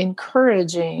not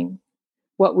encouraging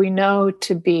what we know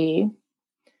to be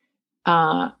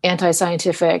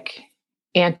anti-scientific,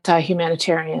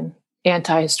 anti-humanitarian,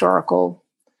 anti-historical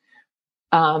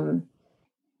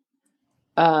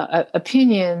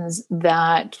opinions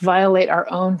that violate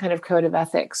our own kind of code of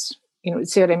ethics.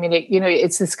 See what I mean?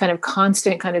 It's this kind of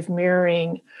constant kind of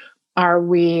mirroring.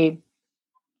 When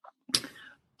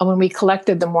we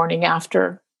collected the morning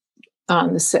after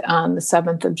on the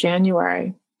 7th of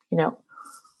January,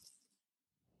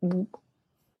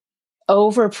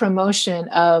 over promotion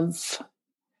of,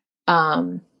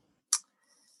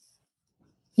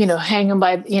 hanging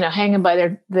by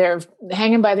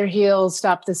their heels,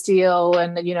 stop the steal,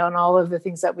 and and all of the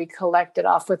things that we collected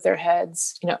off with their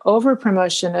heads. Over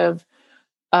promotion of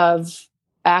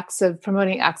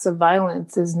promoting acts of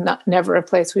violence is never a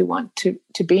place we want to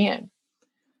be in.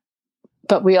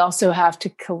 But we also have to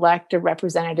collect a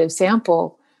representative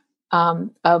sample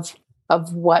of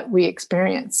what we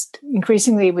experienced.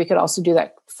 Increasingly, we could also do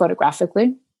that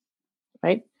photographically,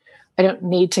 right? I don't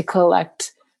need to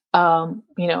collect mountains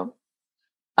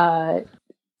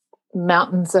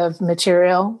of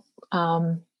material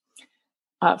from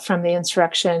the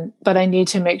insurrection, but I need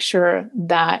to make sure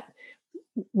that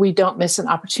we don't miss an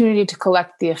opportunity to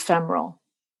collect the ephemeral.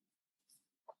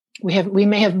 We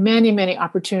may have many, many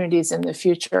opportunities in the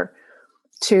future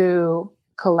to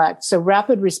collect. So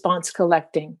rapid response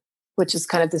collecting, which is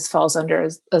kind of, this falls under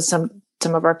as some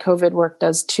of our COVID work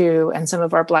does too, and some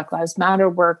of our Black Lives Matter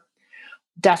work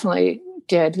definitely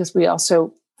did, because we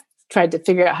also tried to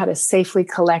figure out how to safely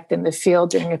collect in the field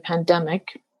during a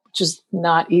pandemic, which is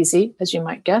not easy, as you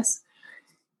might guess.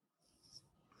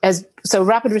 So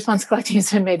rapid response collecting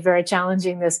has been made very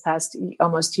challenging this past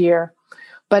almost year,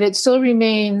 but it still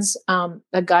remains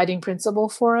a guiding principle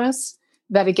for us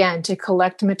that, again, to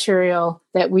collect material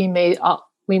that we may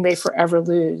forever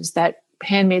lose. That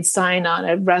handmade sign on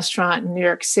a restaurant in New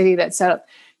York City that said,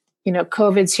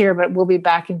 COVID's here, but we'll be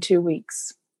back in 2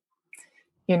 weeks.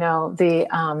 That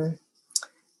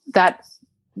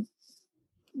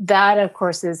of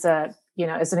course is an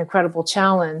incredible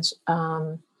challenge,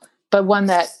 but one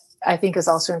that I think is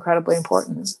also incredibly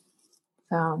important.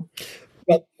 Well,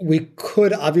 we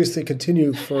could obviously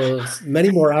continue for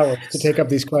many more hours to take up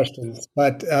these questions,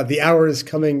 but the hour is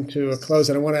coming to a close,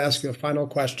 and I want to ask you a final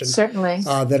question. Certainly.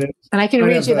 And I can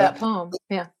read you that poem.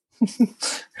 Yeah.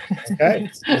 Okay.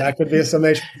 That could be a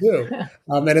summation too.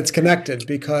 And it's connected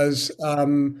because, I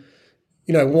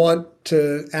want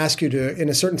to ask you to, in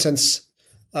a certain sense,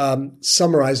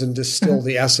 summarize and distill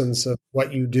the essence of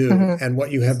what you do and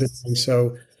what you have been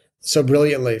doing so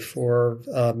brilliantly for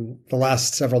the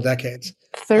last several decades.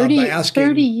 30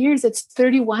 years. It's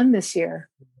 31 this year.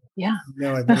 Yeah.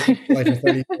 No, I've been in life for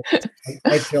 30 years.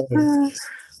 I kill it.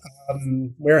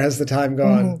 Where has the time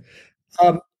gone?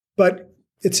 But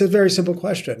it's a very simple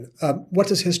question. What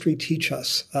does history teach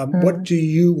us? What do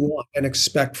you want and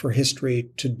expect for history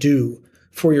to do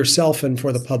for yourself and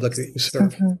for the public that you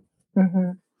serve?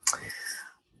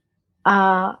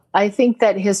 I think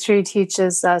that history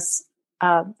teaches us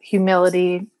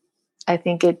humility. I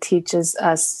think it teaches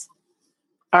us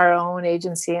our own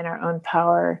agency and our own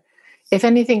power. If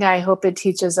anything, I hope it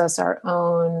teaches us our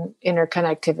own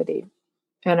interconnectivity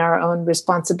and our own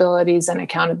responsibilities and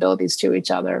accountabilities to each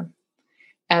other,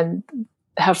 and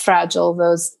how fragile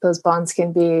those bonds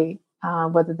can be,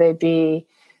 whether they be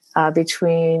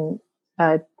between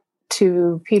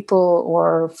two people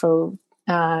or to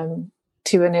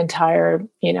an entire,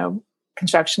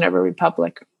 construction of a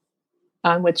republic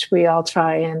on which we all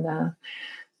try and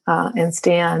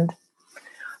stand.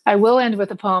 I will end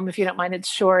with a poem, if you don't mind. It's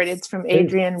short. It's from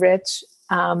Adrienne Rich,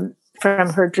 from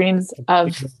her Dreams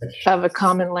of a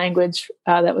Common Language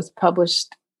that was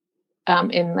published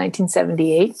in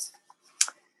 1978.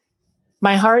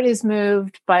 My heart is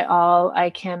moved by all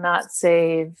I cannot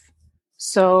save.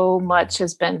 So much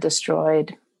has been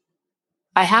destroyed.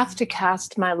 I have to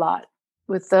cast my lot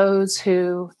with those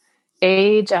who,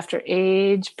 age after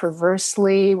age,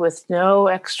 perversely, with no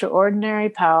extraordinary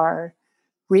power,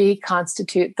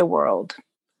 reconstitute the world.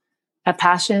 A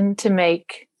passion to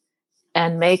make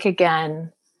and make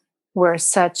again, where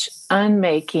such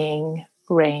unmaking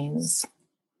reigns.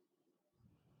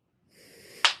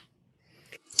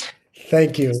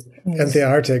 Thank you, Anthea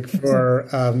Hartig, for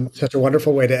such a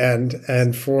wonderful way to end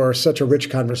and for such a rich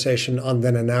conversation on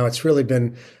Then and Now. It's really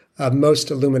been a most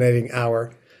illuminating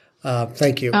hour.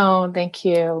 Thank you. Oh, thank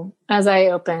you. As I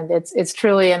opened, it's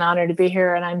truly an honor to be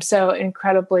here, and I'm so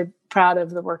incredibly proud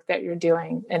of the work that you're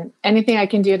doing and anything I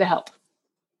can do to help.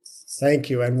 Thank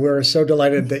you. And we're so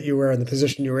delighted that you were in the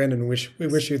position you were in, and we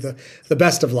wish you the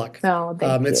best of luck. Oh,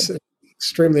 thank you. It's an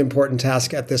extremely important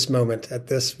task at this moment, at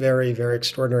this very, very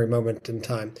extraordinary moment in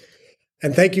time.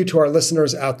 And thank you to our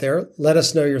listeners out there. Let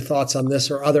us know your thoughts on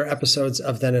this or other episodes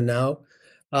of Then and Now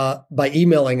by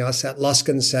emailing us at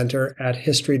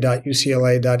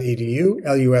luskincenter@history.ucla.edu,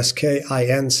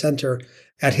 LUSKIN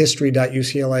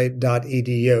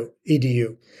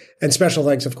center@history.ucla.edu. And special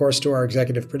thanks, of course, to our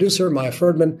executive producer, Maya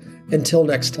Ferdman. Until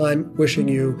next time, wishing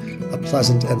you a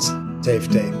pleasant and safe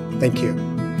day. Thank you.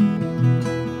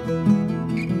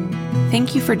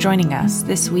 Thank you for joining us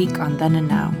this week on Then and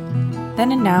Now.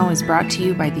 Then and Now is brought to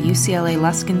you by the UCLA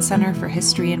Luskin Center for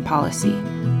History and Policy,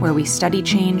 where we study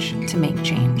change to make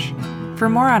change. For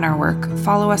more on our work,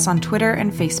 follow us on Twitter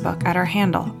and Facebook at our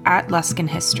handle,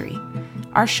 @LuskinHistory.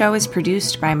 Our show is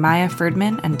produced by Maya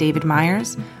Ferdman and David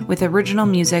Myers, with original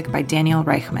music by Daniel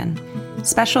Reichman.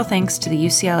 Special thanks to the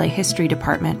UCLA History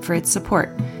Department for its support,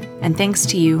 and thanks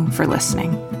to you for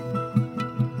listening.